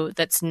flow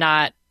that's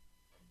not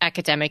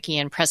academic-y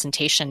and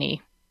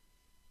presentation-y?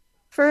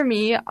 For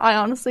me, I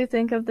honestly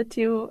think of the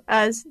two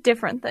as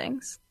different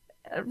things.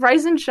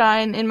 Rise and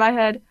Shine, in my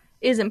head,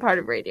 isn't part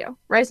of radio.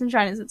 Rise and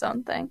Shine is its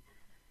own thing.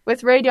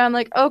 With radio, I'm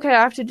like, okay,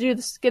 I have to do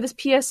this, get this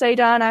PSA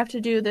done, I have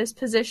to do this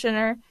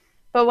positioner.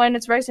 But when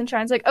it's Rise and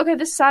Shine, it's like, okay,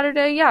 this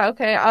Saturday, yeah,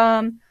 okay,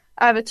 I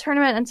have a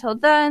tournament until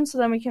then, so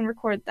then we can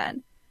record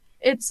then.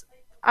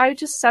 I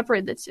just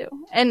separate the two.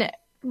 And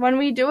when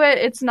we do it,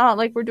 it's not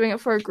like we're doing it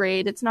for a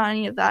grade. It's not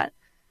any of that.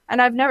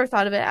 And I've never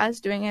thought of it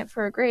as doing it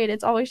for a grade.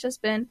 It's always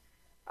just been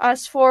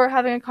us four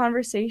having a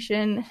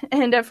conversation.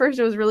 And at first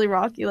it was really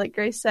rocky, like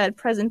Grace said,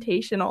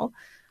 presentational.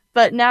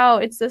 But now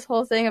it's this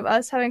whole thing of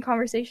us having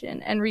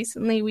conversation. And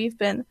recently we've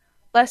been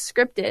less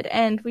scripted,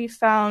 and we've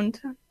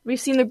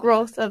seen the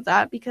growth of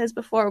that, because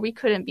before we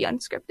couldn't be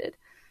unscripted.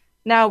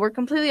 Now we're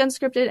completely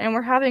unscripted and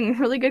we're having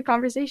really good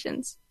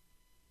conversations.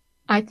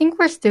 I think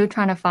we're still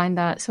trying to find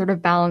that sort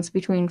of balance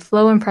between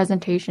flow and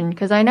presentation,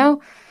 because I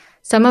know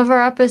some of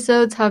our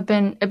episodes have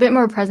been a bit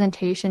more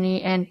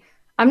presentation-y, and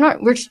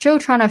we're still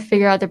trying to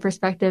figure out the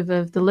perspective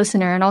of the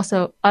listener and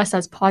also us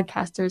as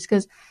podcasters,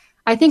 because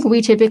I think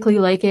we typically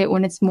like it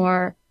when it's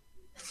more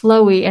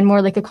flowy and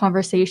more like a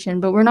conversation,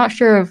 but we're not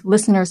sure if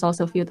listeners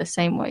also feel the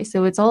same way.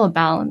 So it's all a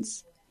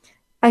balance.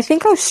 I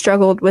think I've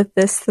struggled with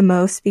this the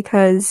most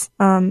because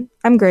I'm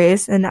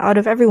Grace, and out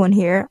of everyone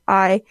here,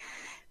 I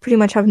pretty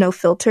much have no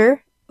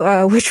filter,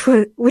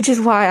 which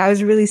is why I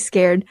was really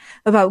scared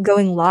about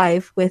going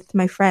live with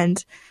my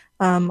friend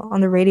on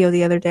the radio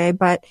the other day.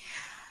 But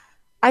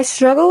I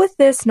struggle with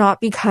this not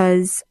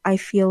because I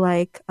feel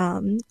like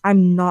I'm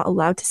not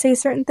allowed to say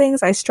certain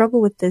things. I struggle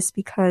with this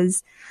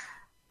because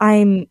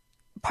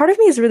part of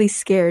me is really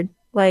scared.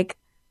 Like,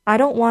 I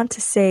don't want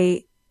to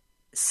say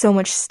so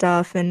much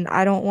stuff, and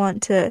I don't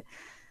want to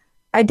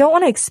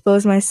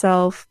expose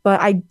myself, but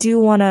I do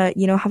want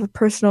to, have a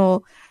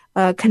personal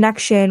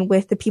connection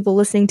with the people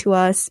listening to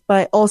us.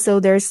 But also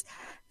there's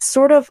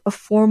sort of a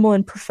formal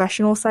and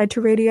professional side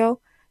to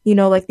radio,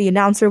 like the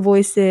announcer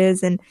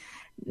voices and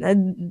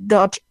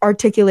the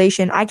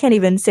articulation. I can't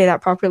even say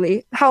that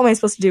properly. How am I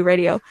supposed to do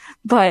radio?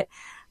 But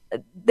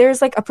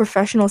there's like a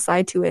professional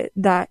side to it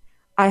that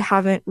I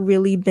haven't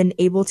really been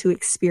able to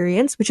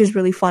experience, which is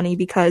really funny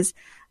because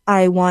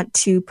I want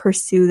to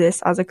pursue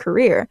this as a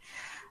career.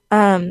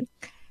 And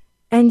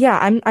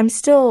yeah, I'm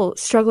still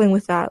struggling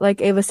with that.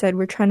 Like Ava said,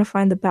 we're trying to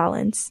find the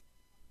balance.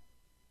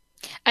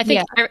 I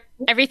think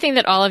everything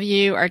that all of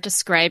you are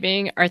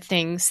describing are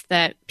things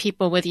that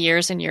people with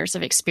years and years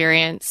of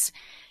experience,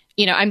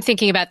 I'm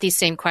thinking about these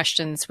same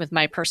questions with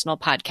my personal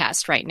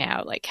podcast right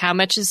now. Like, how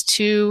much is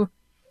too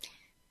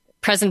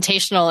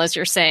presentational, as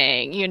you're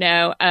saying?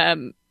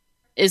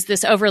 Is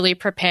this overly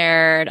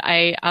prepared?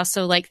 I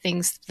also like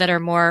things that are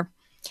more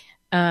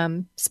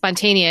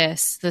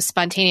spontaneous. The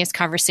spontaneous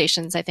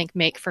conversations, I think,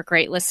 make for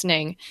great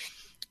listening.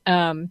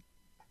 And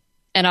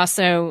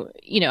also,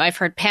 I've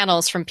heard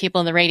panels from people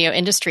in the radio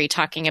industry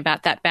talking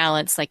about that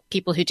balance, like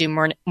people who do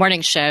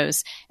morning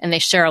shows, and they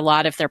share a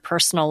lot of their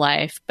personal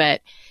life,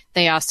 but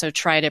they also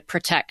try to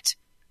protect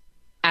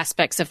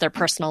aspects of their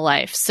personal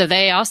life. So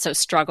they also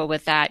struggle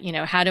with that.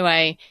 How do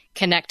I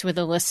connect with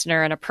the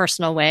listener in a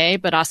personal way,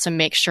 but also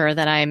make sure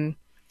that I'm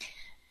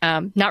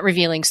not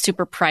revealing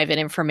super private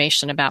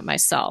information about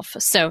myself.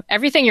 So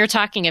everything you're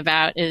talking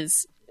about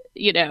is,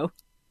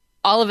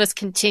 all of us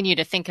continue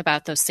to think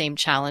about those same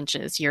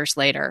challenges years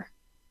later.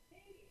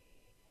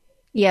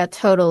 Yeah,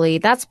 totally.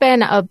 That's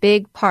been a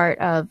big part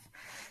of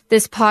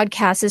this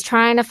podcast, is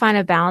trying to find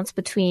a balance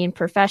between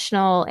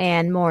professional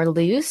and more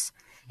loose.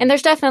 And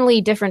there's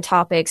definitely different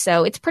topics.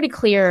 So it's pretty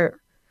clear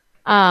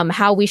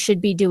how we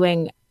should be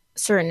doing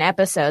certain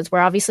episodes. We're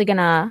obviously going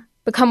to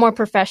become more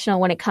professional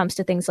when it comes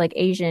to things like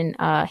Asian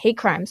hate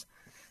crimes.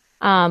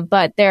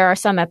 But there are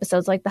some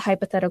episodes like the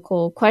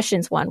hypothetical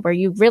questions one where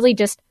you really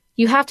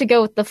you have to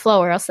go with the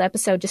flow or else the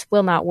episode just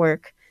will not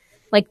work.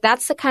 Like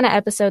that's the kind of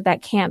episode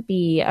that can't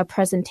be a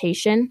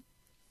presentation,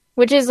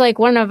 which is like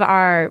one of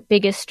our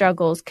biggest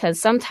struggles, because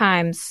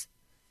sometimes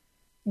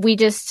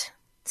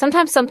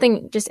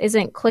something just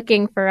isn't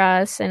clicking for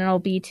us and it'll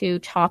be too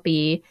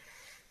choppy.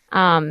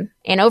 And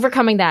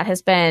overcoming that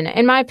has been,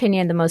 in my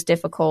opinion, the most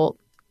difficult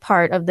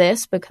part of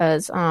this,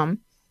 because I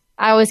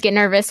always get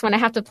nervous when I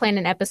have to plan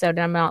an episode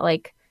and I'm not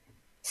like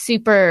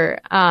super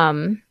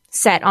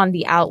set on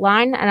the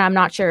outline, and I'm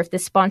not sure if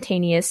this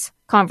spontaneous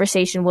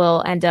conversation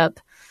will end up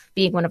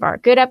being one of our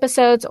good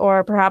episodes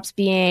or perhaps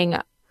being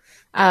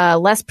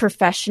less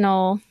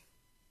professional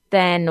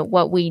than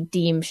what we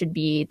deem should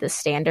be the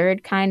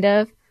standard, kind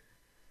of.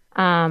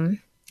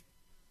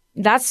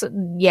 It's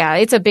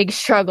a big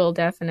struggle,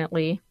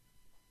 definitely.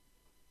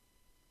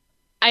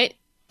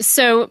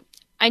 So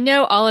I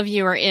know all of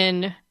you are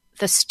in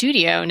the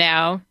studio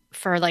now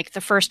for like the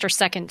first or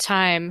second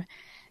time.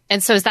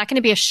 And so is that going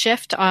to be a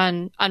shift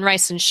on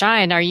Rice and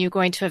Shine? Are you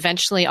going to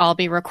eventually all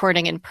be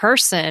recording in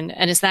person?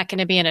 And is that going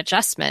to be an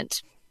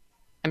adjustment?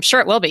 I'm sure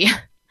it will be.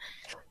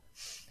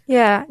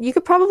 Yeah, you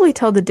could probably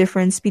tell the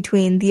difference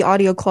between the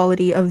audio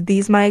quality of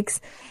these mics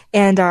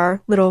and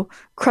our little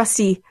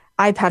crusty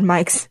iPad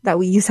mics that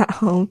we use at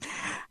home.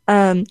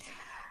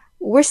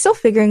 We're still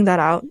figuring that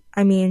out.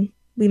 I mean,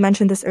 we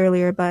mentioned this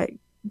earlier, but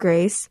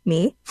Grace,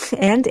 me,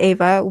 and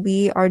Ava,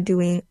 we are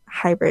doing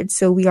hybrid,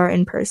 so we are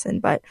in person,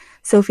 but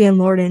Sophie and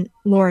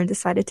Lauren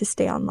decided to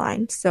stay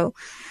online. So,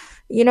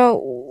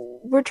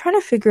 we're trying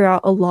to figure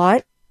out a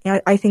lot.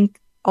 I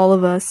think all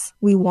of us,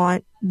 we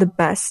want the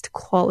best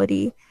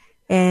quality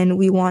and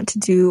we want to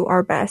do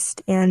our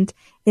best. And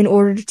in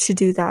order to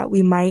do that,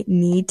 we might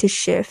need to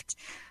shift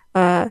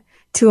to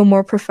a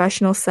more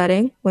professional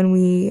setting when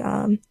we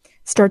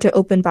start to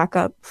open back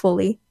up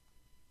fully.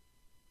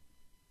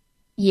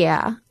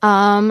 Yeah.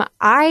 All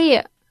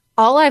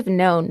I've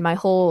known my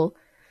whole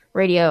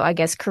radio, I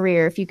guess,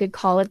 career, if you could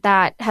call it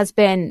that, has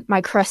been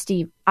my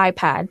crusty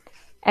iPad,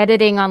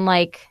 editing on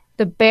like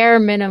the bare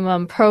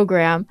minimum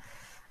program.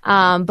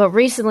 But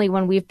recently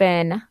when we've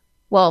been,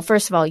 well,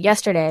 first of all,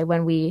 yesterday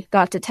when we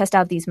got to test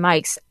out these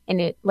mics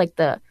and it like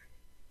the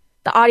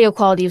audio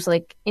quality was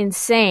like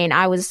insane.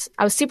 I was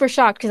super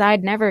shocked because I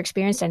had never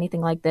experienced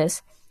anything like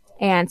this.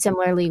 And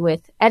similarly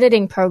with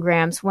editing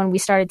programs, when we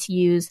started to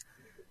use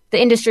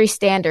the industry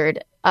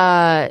standard,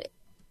 I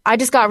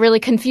just got really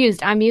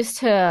confused. I'm used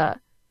to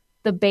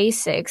the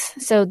basics.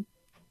 So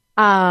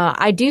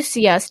I do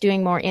see us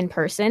doing more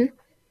in-person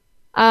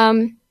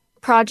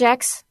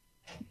projects.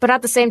 But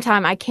at the same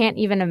time, I can't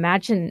even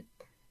imagine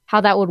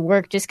how that would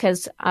work just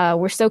because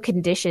we're so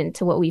conditioned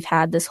to what we've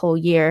had this whole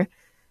year,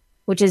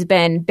 which has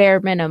been bare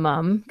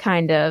minimum,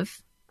 kind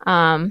of,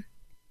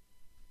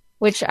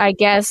 which I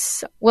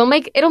guess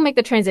it'll make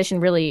the transition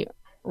really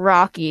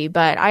rocky.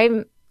 But I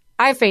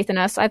have faith in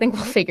us. I think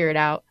we'll figure it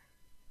out.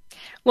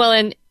 Well,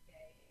 and,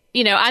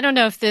 I don't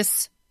know if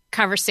this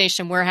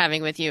conversation we're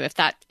having with you,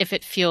 if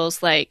it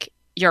feels like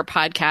your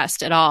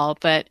podcast at all,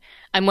 but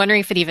I'm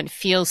wondering if it even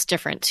feels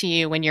different to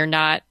you when you're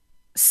not,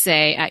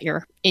 say,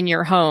 in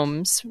your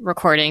homes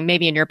recording,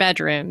 maybe in your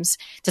bedrooms.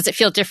 Does it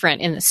feel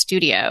different in the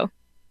studio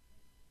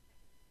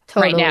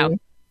right now?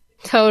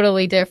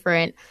 Totally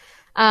different.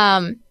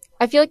 I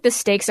feel like the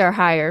stakes are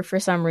higher for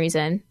some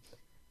reason.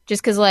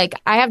 Just because, like,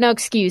 I have no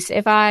excuse.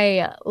 If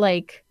I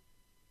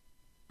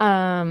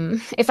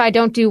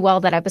don't do well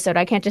that episode,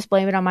 I can't just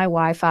blame it on my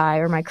Wi-Fi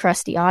or my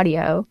crusty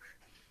audio.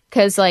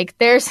 Because, like,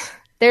 there's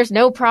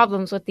no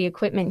problems with the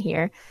equipment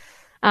here.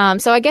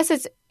 So I guess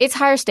it's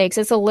higher stakes.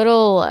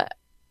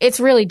 It's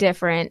really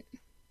different.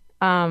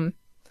 A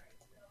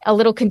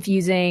little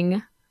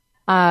confusing.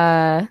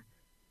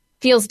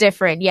 Feels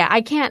different. Yeah, I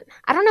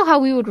don't know how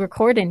we would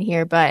record in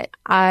here, but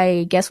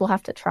I guess we'll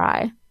have to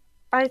try.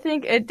 I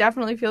think it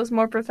definitely feels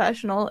more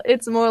professional.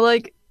 It's more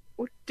like,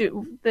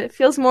 it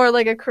feels more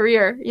like a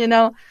career, When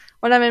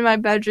I'm in my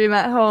bedroom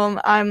at home,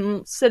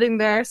 I'm sitting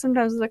there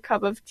sometimes with a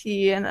cup of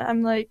tea and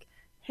I'm like,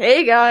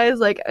 hey guys,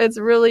 like it's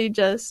really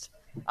just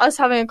us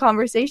having a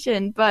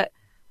conversation. But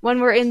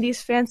when we're in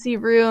these fancy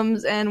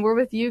rooms and we're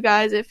with you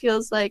guys, it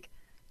feels like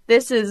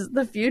this is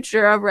the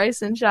future of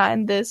Rice and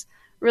Shine, this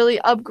really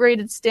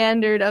upgraded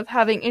standard of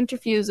having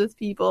interviews with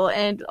people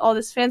and all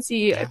this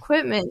fancy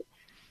equipment.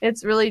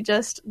 It's really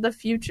just the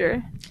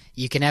future.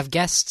 You can have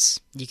guests.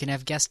 You can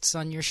have guests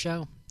on your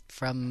show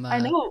from I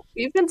know.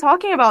 We've been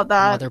talking about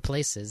that. Other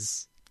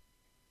places.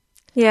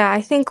 Yeah,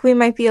 I think we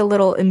might be a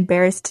little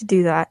embarrassed to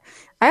do that.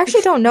 I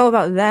actually don't know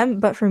about them,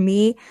 but for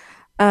me,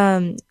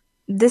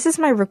 this is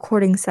my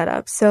recording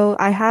setup. So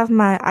I have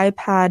my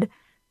iPad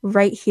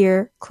right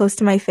here close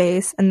to my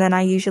face, and then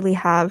I usually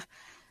have,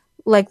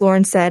 like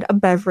Lauren said, a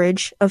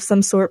beverage of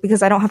some sort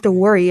because I don't have to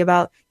worry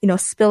about,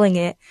 spilling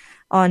it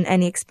on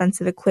any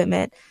expensive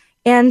equipment.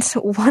 And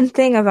one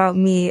thing about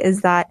me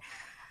is that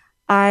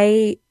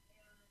I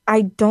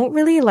don't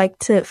really like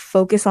to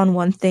focus on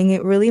one thing.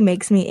 It really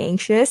makes me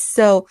anxious.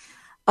 So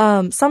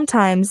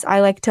sometimes I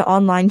like to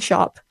online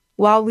shop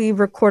while we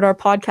record our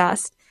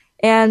podcast.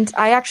 And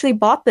I actually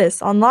bought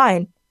this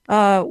online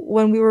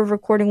when we were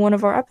recording one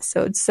of our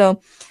episodes.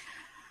 So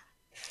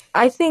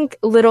I think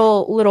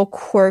little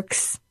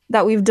quirks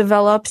that we've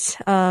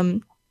developed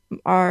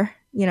are,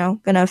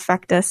 going to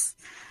affect us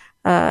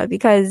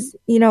because,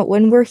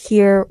 when we're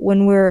here,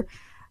 when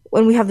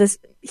we have this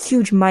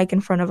huge mic in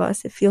front of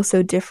us, it feels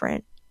so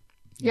different.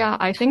 Yeah,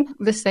 I think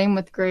the same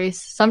with Grace.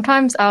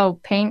 Sometimes I'll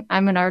paint.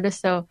 I'm an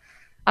artist, so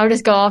I'll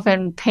just go off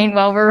and paint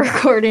while we're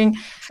recording,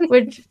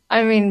 which,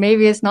 I mean,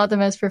 maybe it's not the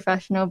most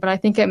professional, but I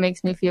think it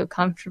makes me feel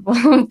comfortable.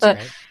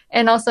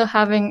 And also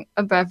having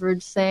a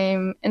beverage,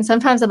 same. And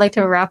sometimes I like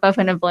to wrap up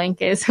in a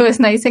blanket, so it's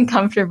nice and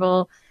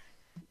comfortable.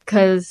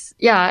 Because,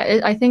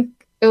 I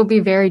think it will be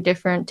very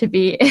different to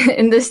be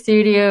in the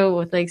studio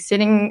with, like,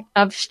 sitting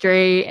up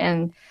straight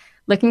and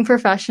looking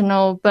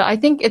professional. But I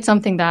think it's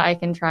something that I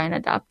can try and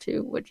adapt to,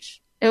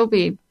 which it'll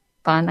be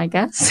fun, I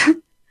guess.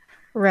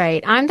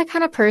 Right. I'm the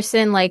kind of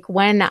person, like,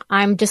 when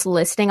I'm just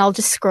listening, I'll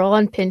just scroll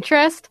on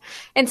Pinterest.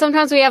 And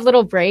sometimes we have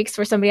little breaks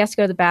where somebody has to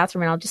go to the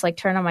bathroom and I'll just, like,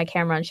 turn on my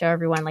camera and show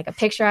everyone, like, a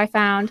picture I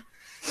found.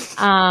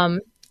 I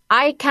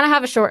kind of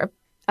have a short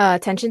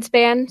attention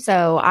span,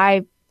 so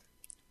I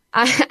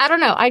don't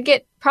know.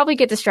 I'd probably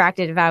get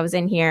distracted if I was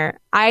in here.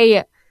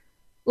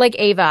 Like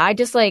Ava, I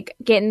just, like,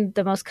 get in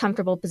the most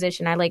comfortable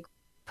position. I, like,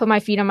 put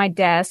my feet on my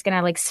desk and I,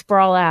 like,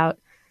 sprawl out.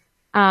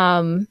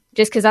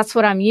 Just because that's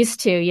what I'm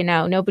used to,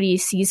 nobody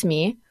sees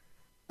me.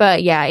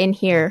 But yeah, in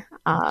here,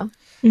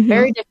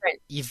 very different.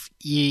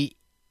 You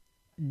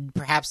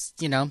perhaps,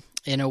 in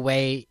a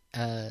way,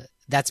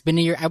 that's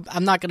been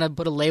I'm not going to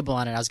put a label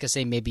on it. I was going to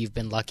say maybe you've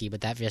been lucky, but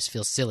that just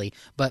feels silly.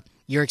 But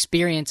your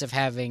experience of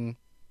having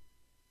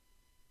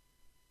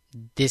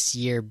this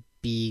year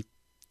be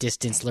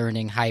distance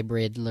learning,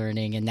 hybrid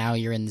learning, and now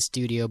you're in the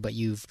studio, but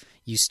you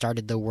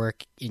started the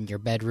work in your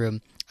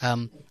bedroom.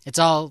 It's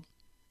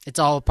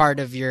all part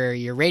of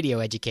your radio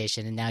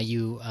education, and now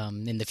you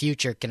in the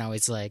future can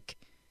always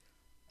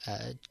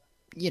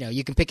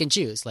you can pick and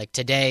choose. Like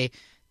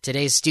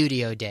today's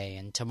studio day,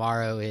 and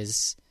tomorrow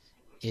is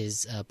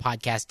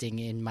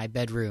podcasting in my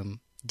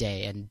bedroom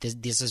day, and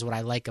this is what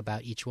I like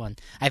about each one.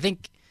 I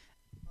think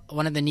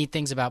one of the neat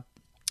things about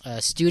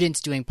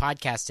students doing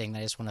podcasting that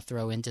I just want to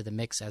throw into the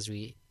mix as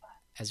we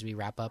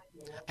wrap up,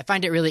 I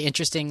find it really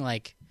interesting.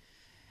 Like,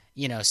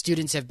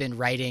 students have been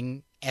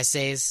writing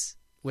essays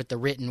with the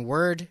written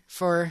word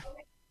for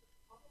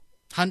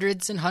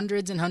hundreds and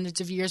hundreds and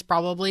hundreds of years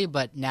probably,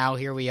 but now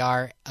here we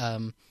are,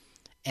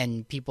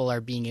 and people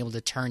are being able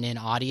to turn in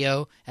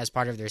audio as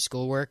part of their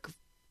schoolwork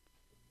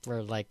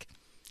for the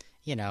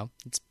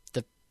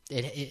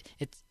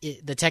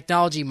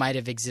technology might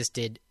have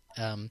existed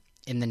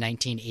in the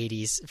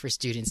 1980s for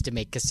students to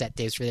make cassette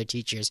tapes for their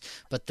teachers,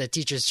 but the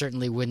teachers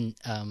certainly wouldn't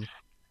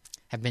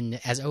have been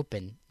as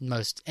open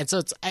most. And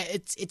so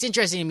it's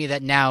interesting to me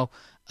that now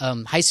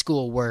high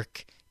school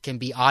work can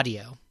be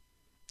audio,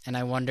 and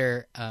I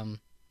wonder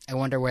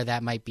where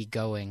that might be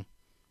going,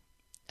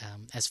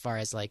 as far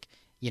as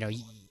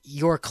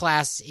your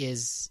class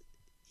is,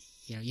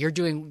 you're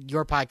doing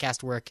your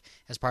podcast work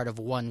as part of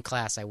one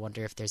class. I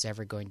wonder if there's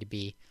ever going to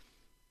be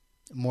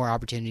more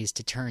opportunities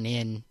to turn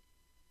in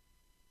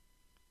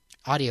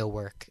audio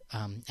work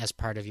as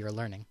part of your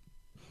learning.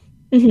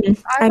 Mm-hmm.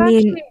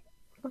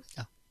 Do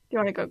you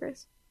want to go,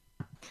 Grace?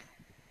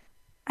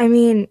 I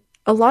mean,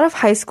 a lot of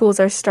high schools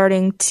are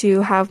starting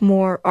to have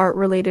more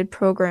art-related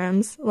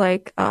programs.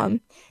 Like,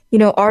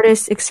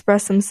 artists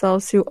express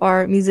themselves through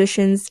art,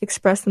 musicians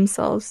express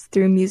themselves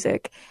through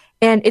music.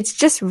 And it's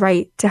just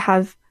right to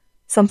have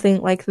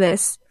something like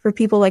this for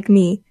people like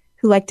me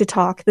who like to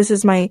talk. This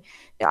is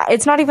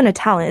it's not even a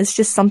talent. It's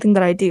just something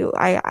that I do.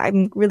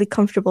 I'm really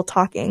comfortable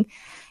talking.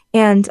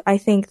 And I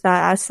think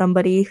that as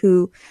somebody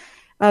who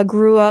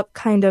grew up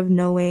kind of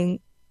knowing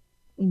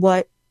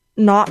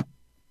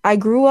I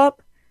grew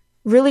up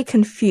really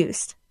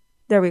confused.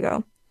 There we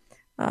go.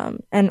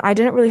 And I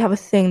didn't really have a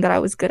thing that I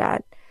was good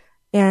at.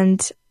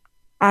 And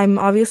I'm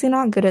obviously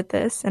not good at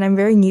this, and I'm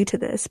very new to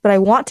this, but I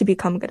want to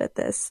become good at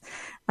this.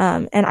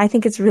 And I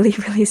think it's really,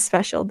 really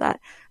special that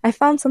I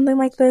found something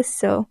like this.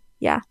 So,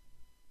 yeah.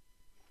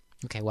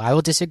 Okay, well, I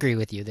will disagree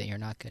with you that you're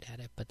not good at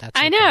it, but that's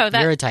okay. I know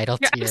that you're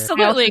entitled to you're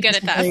absolutely good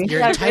at that.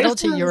 You're entitled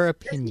to your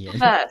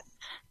opinion.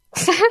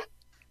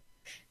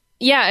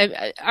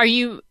 Yeah, are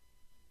you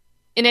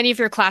in any of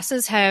your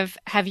classes? Have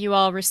you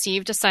all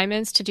received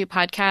assignments to do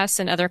podcasts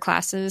in other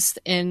classes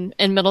in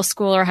middle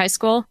school or high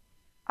school?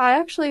 I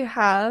actually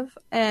have,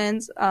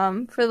 and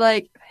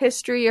for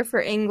history or for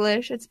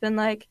English, it's been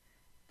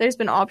there's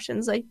been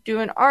options like do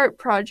an art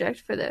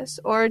project for this,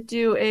 or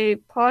do a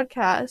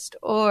podcast,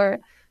 or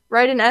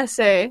write an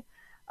essay.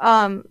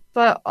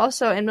 But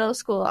also in middle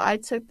school, I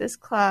took this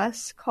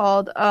class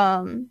called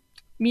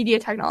media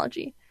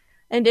technology.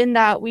 And in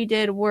that, we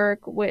did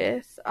work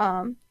with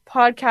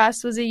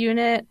podcasts was a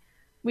unit.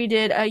 We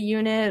did a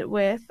unit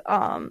with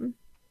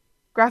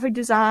graphic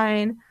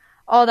design,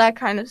 all that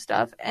kind of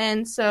stuff.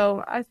 And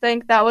so I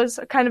think that was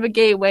kind of a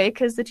gateway,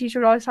 because the teacher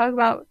would always talk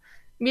about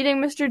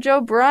meeting Mr.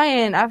 Joe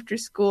Bryan after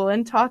school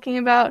and talking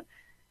about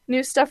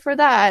new stuff for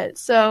that.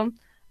 So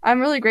I'm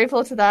really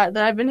grateful to that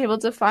I've been able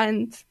to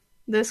find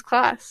this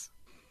class.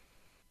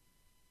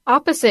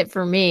 Opposite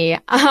for me.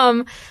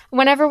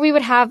 Whenever we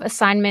would have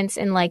assignments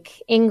in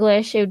like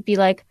English, it would be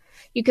like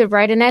you could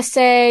write an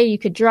essay, you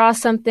could draw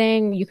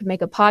something, you could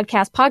make a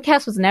podcast.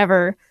 Podcast was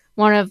never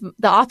one of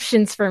the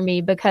options for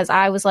me, because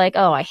I was like,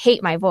 oh, I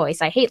hate my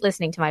voice. I hate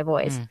listening to my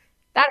voice.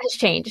 That has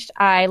changed.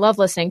 I love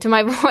listening to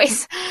my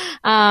voice.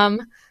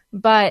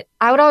 But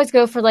I would always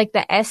go for like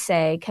the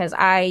essay, because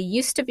I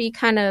used to be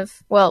I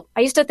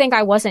used to think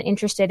I wasn't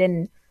interested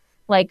in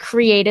like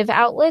creative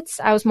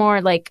outlets. I was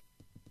more like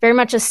very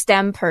much a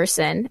STEM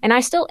person, and I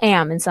still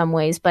am in some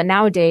ways, but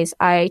nowadays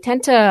I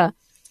tend to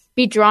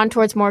be drawn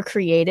towards more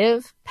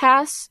creative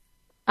paths,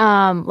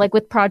 like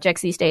with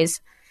projects these days.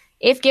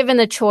 If given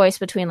the choice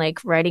between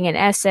like writing an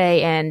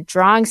essay and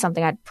drawing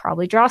something, I'd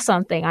probably draw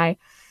something. I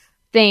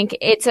think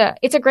it's a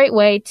great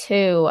way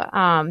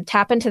to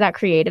tap into that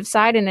creative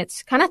side, and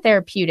it's kind of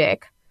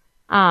therapeutic,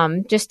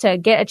 just to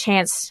get a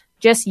chance,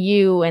 just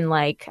you and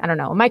like, I don't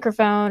know, a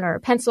microphone or a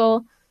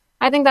pencil.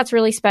 I think that's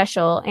really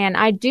special, and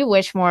I do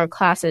wish more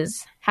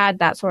classes had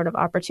that sort of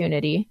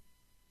opportunity.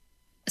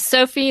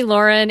 Sophie,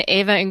 Lauren,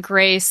 Ava, and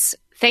Grace,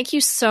 thank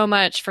you so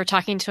much for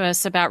talking to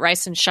us about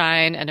Rice and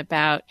Shine and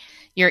about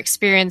your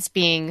experience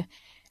being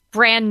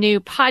brand new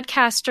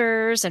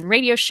podcasters and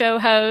radio show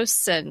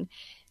hosts and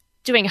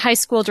doing high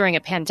school during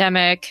a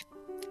pandemic.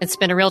 It's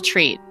been a real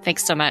treat.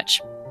 Thanks so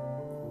much.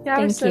 Yeah,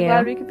 we're so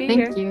glad we could be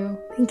here. Thank you.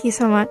 Thank you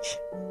so much.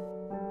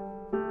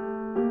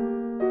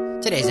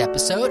 Today's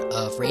episode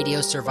of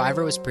Radio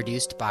Survivor was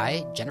produced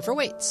by Jennifer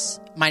Waits.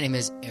 My name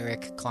is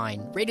Eric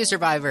Klein. Radio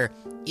Survivor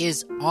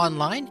is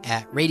online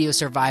at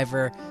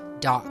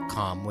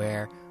radiosurvivor.com,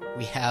 where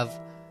we have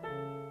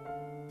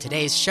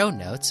today's show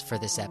notes for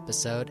this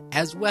episode,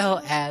 as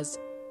well as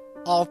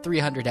all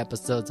 300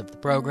 episodes of the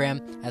program,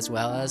 as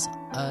well as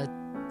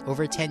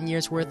over 10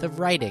 years worth of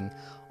writing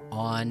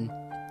on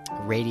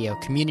radio,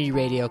 community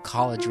radio,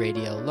 college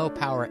radio, low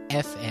power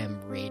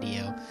FM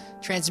radio,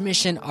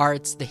 transmission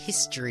arts, the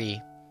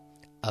history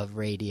of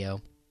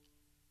radio.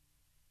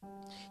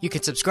 You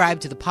can subscribe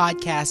to the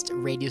podcast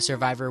Radio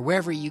Survivor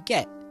wherever you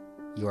get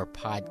your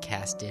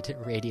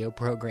podcasted radio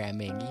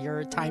programming,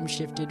 your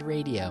time-shifted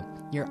radio,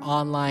 your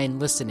online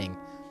listening.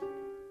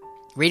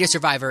 Radio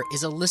Survivor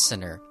is a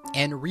listener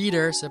and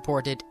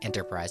reader-supported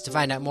enterprise. To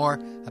find out more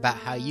about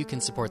how you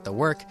can support the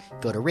work,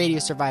 go to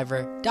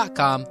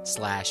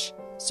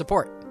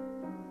radiosurvivor.com/support.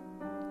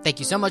 Thank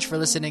you so much for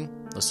listening.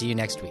 We'll see you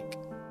next week.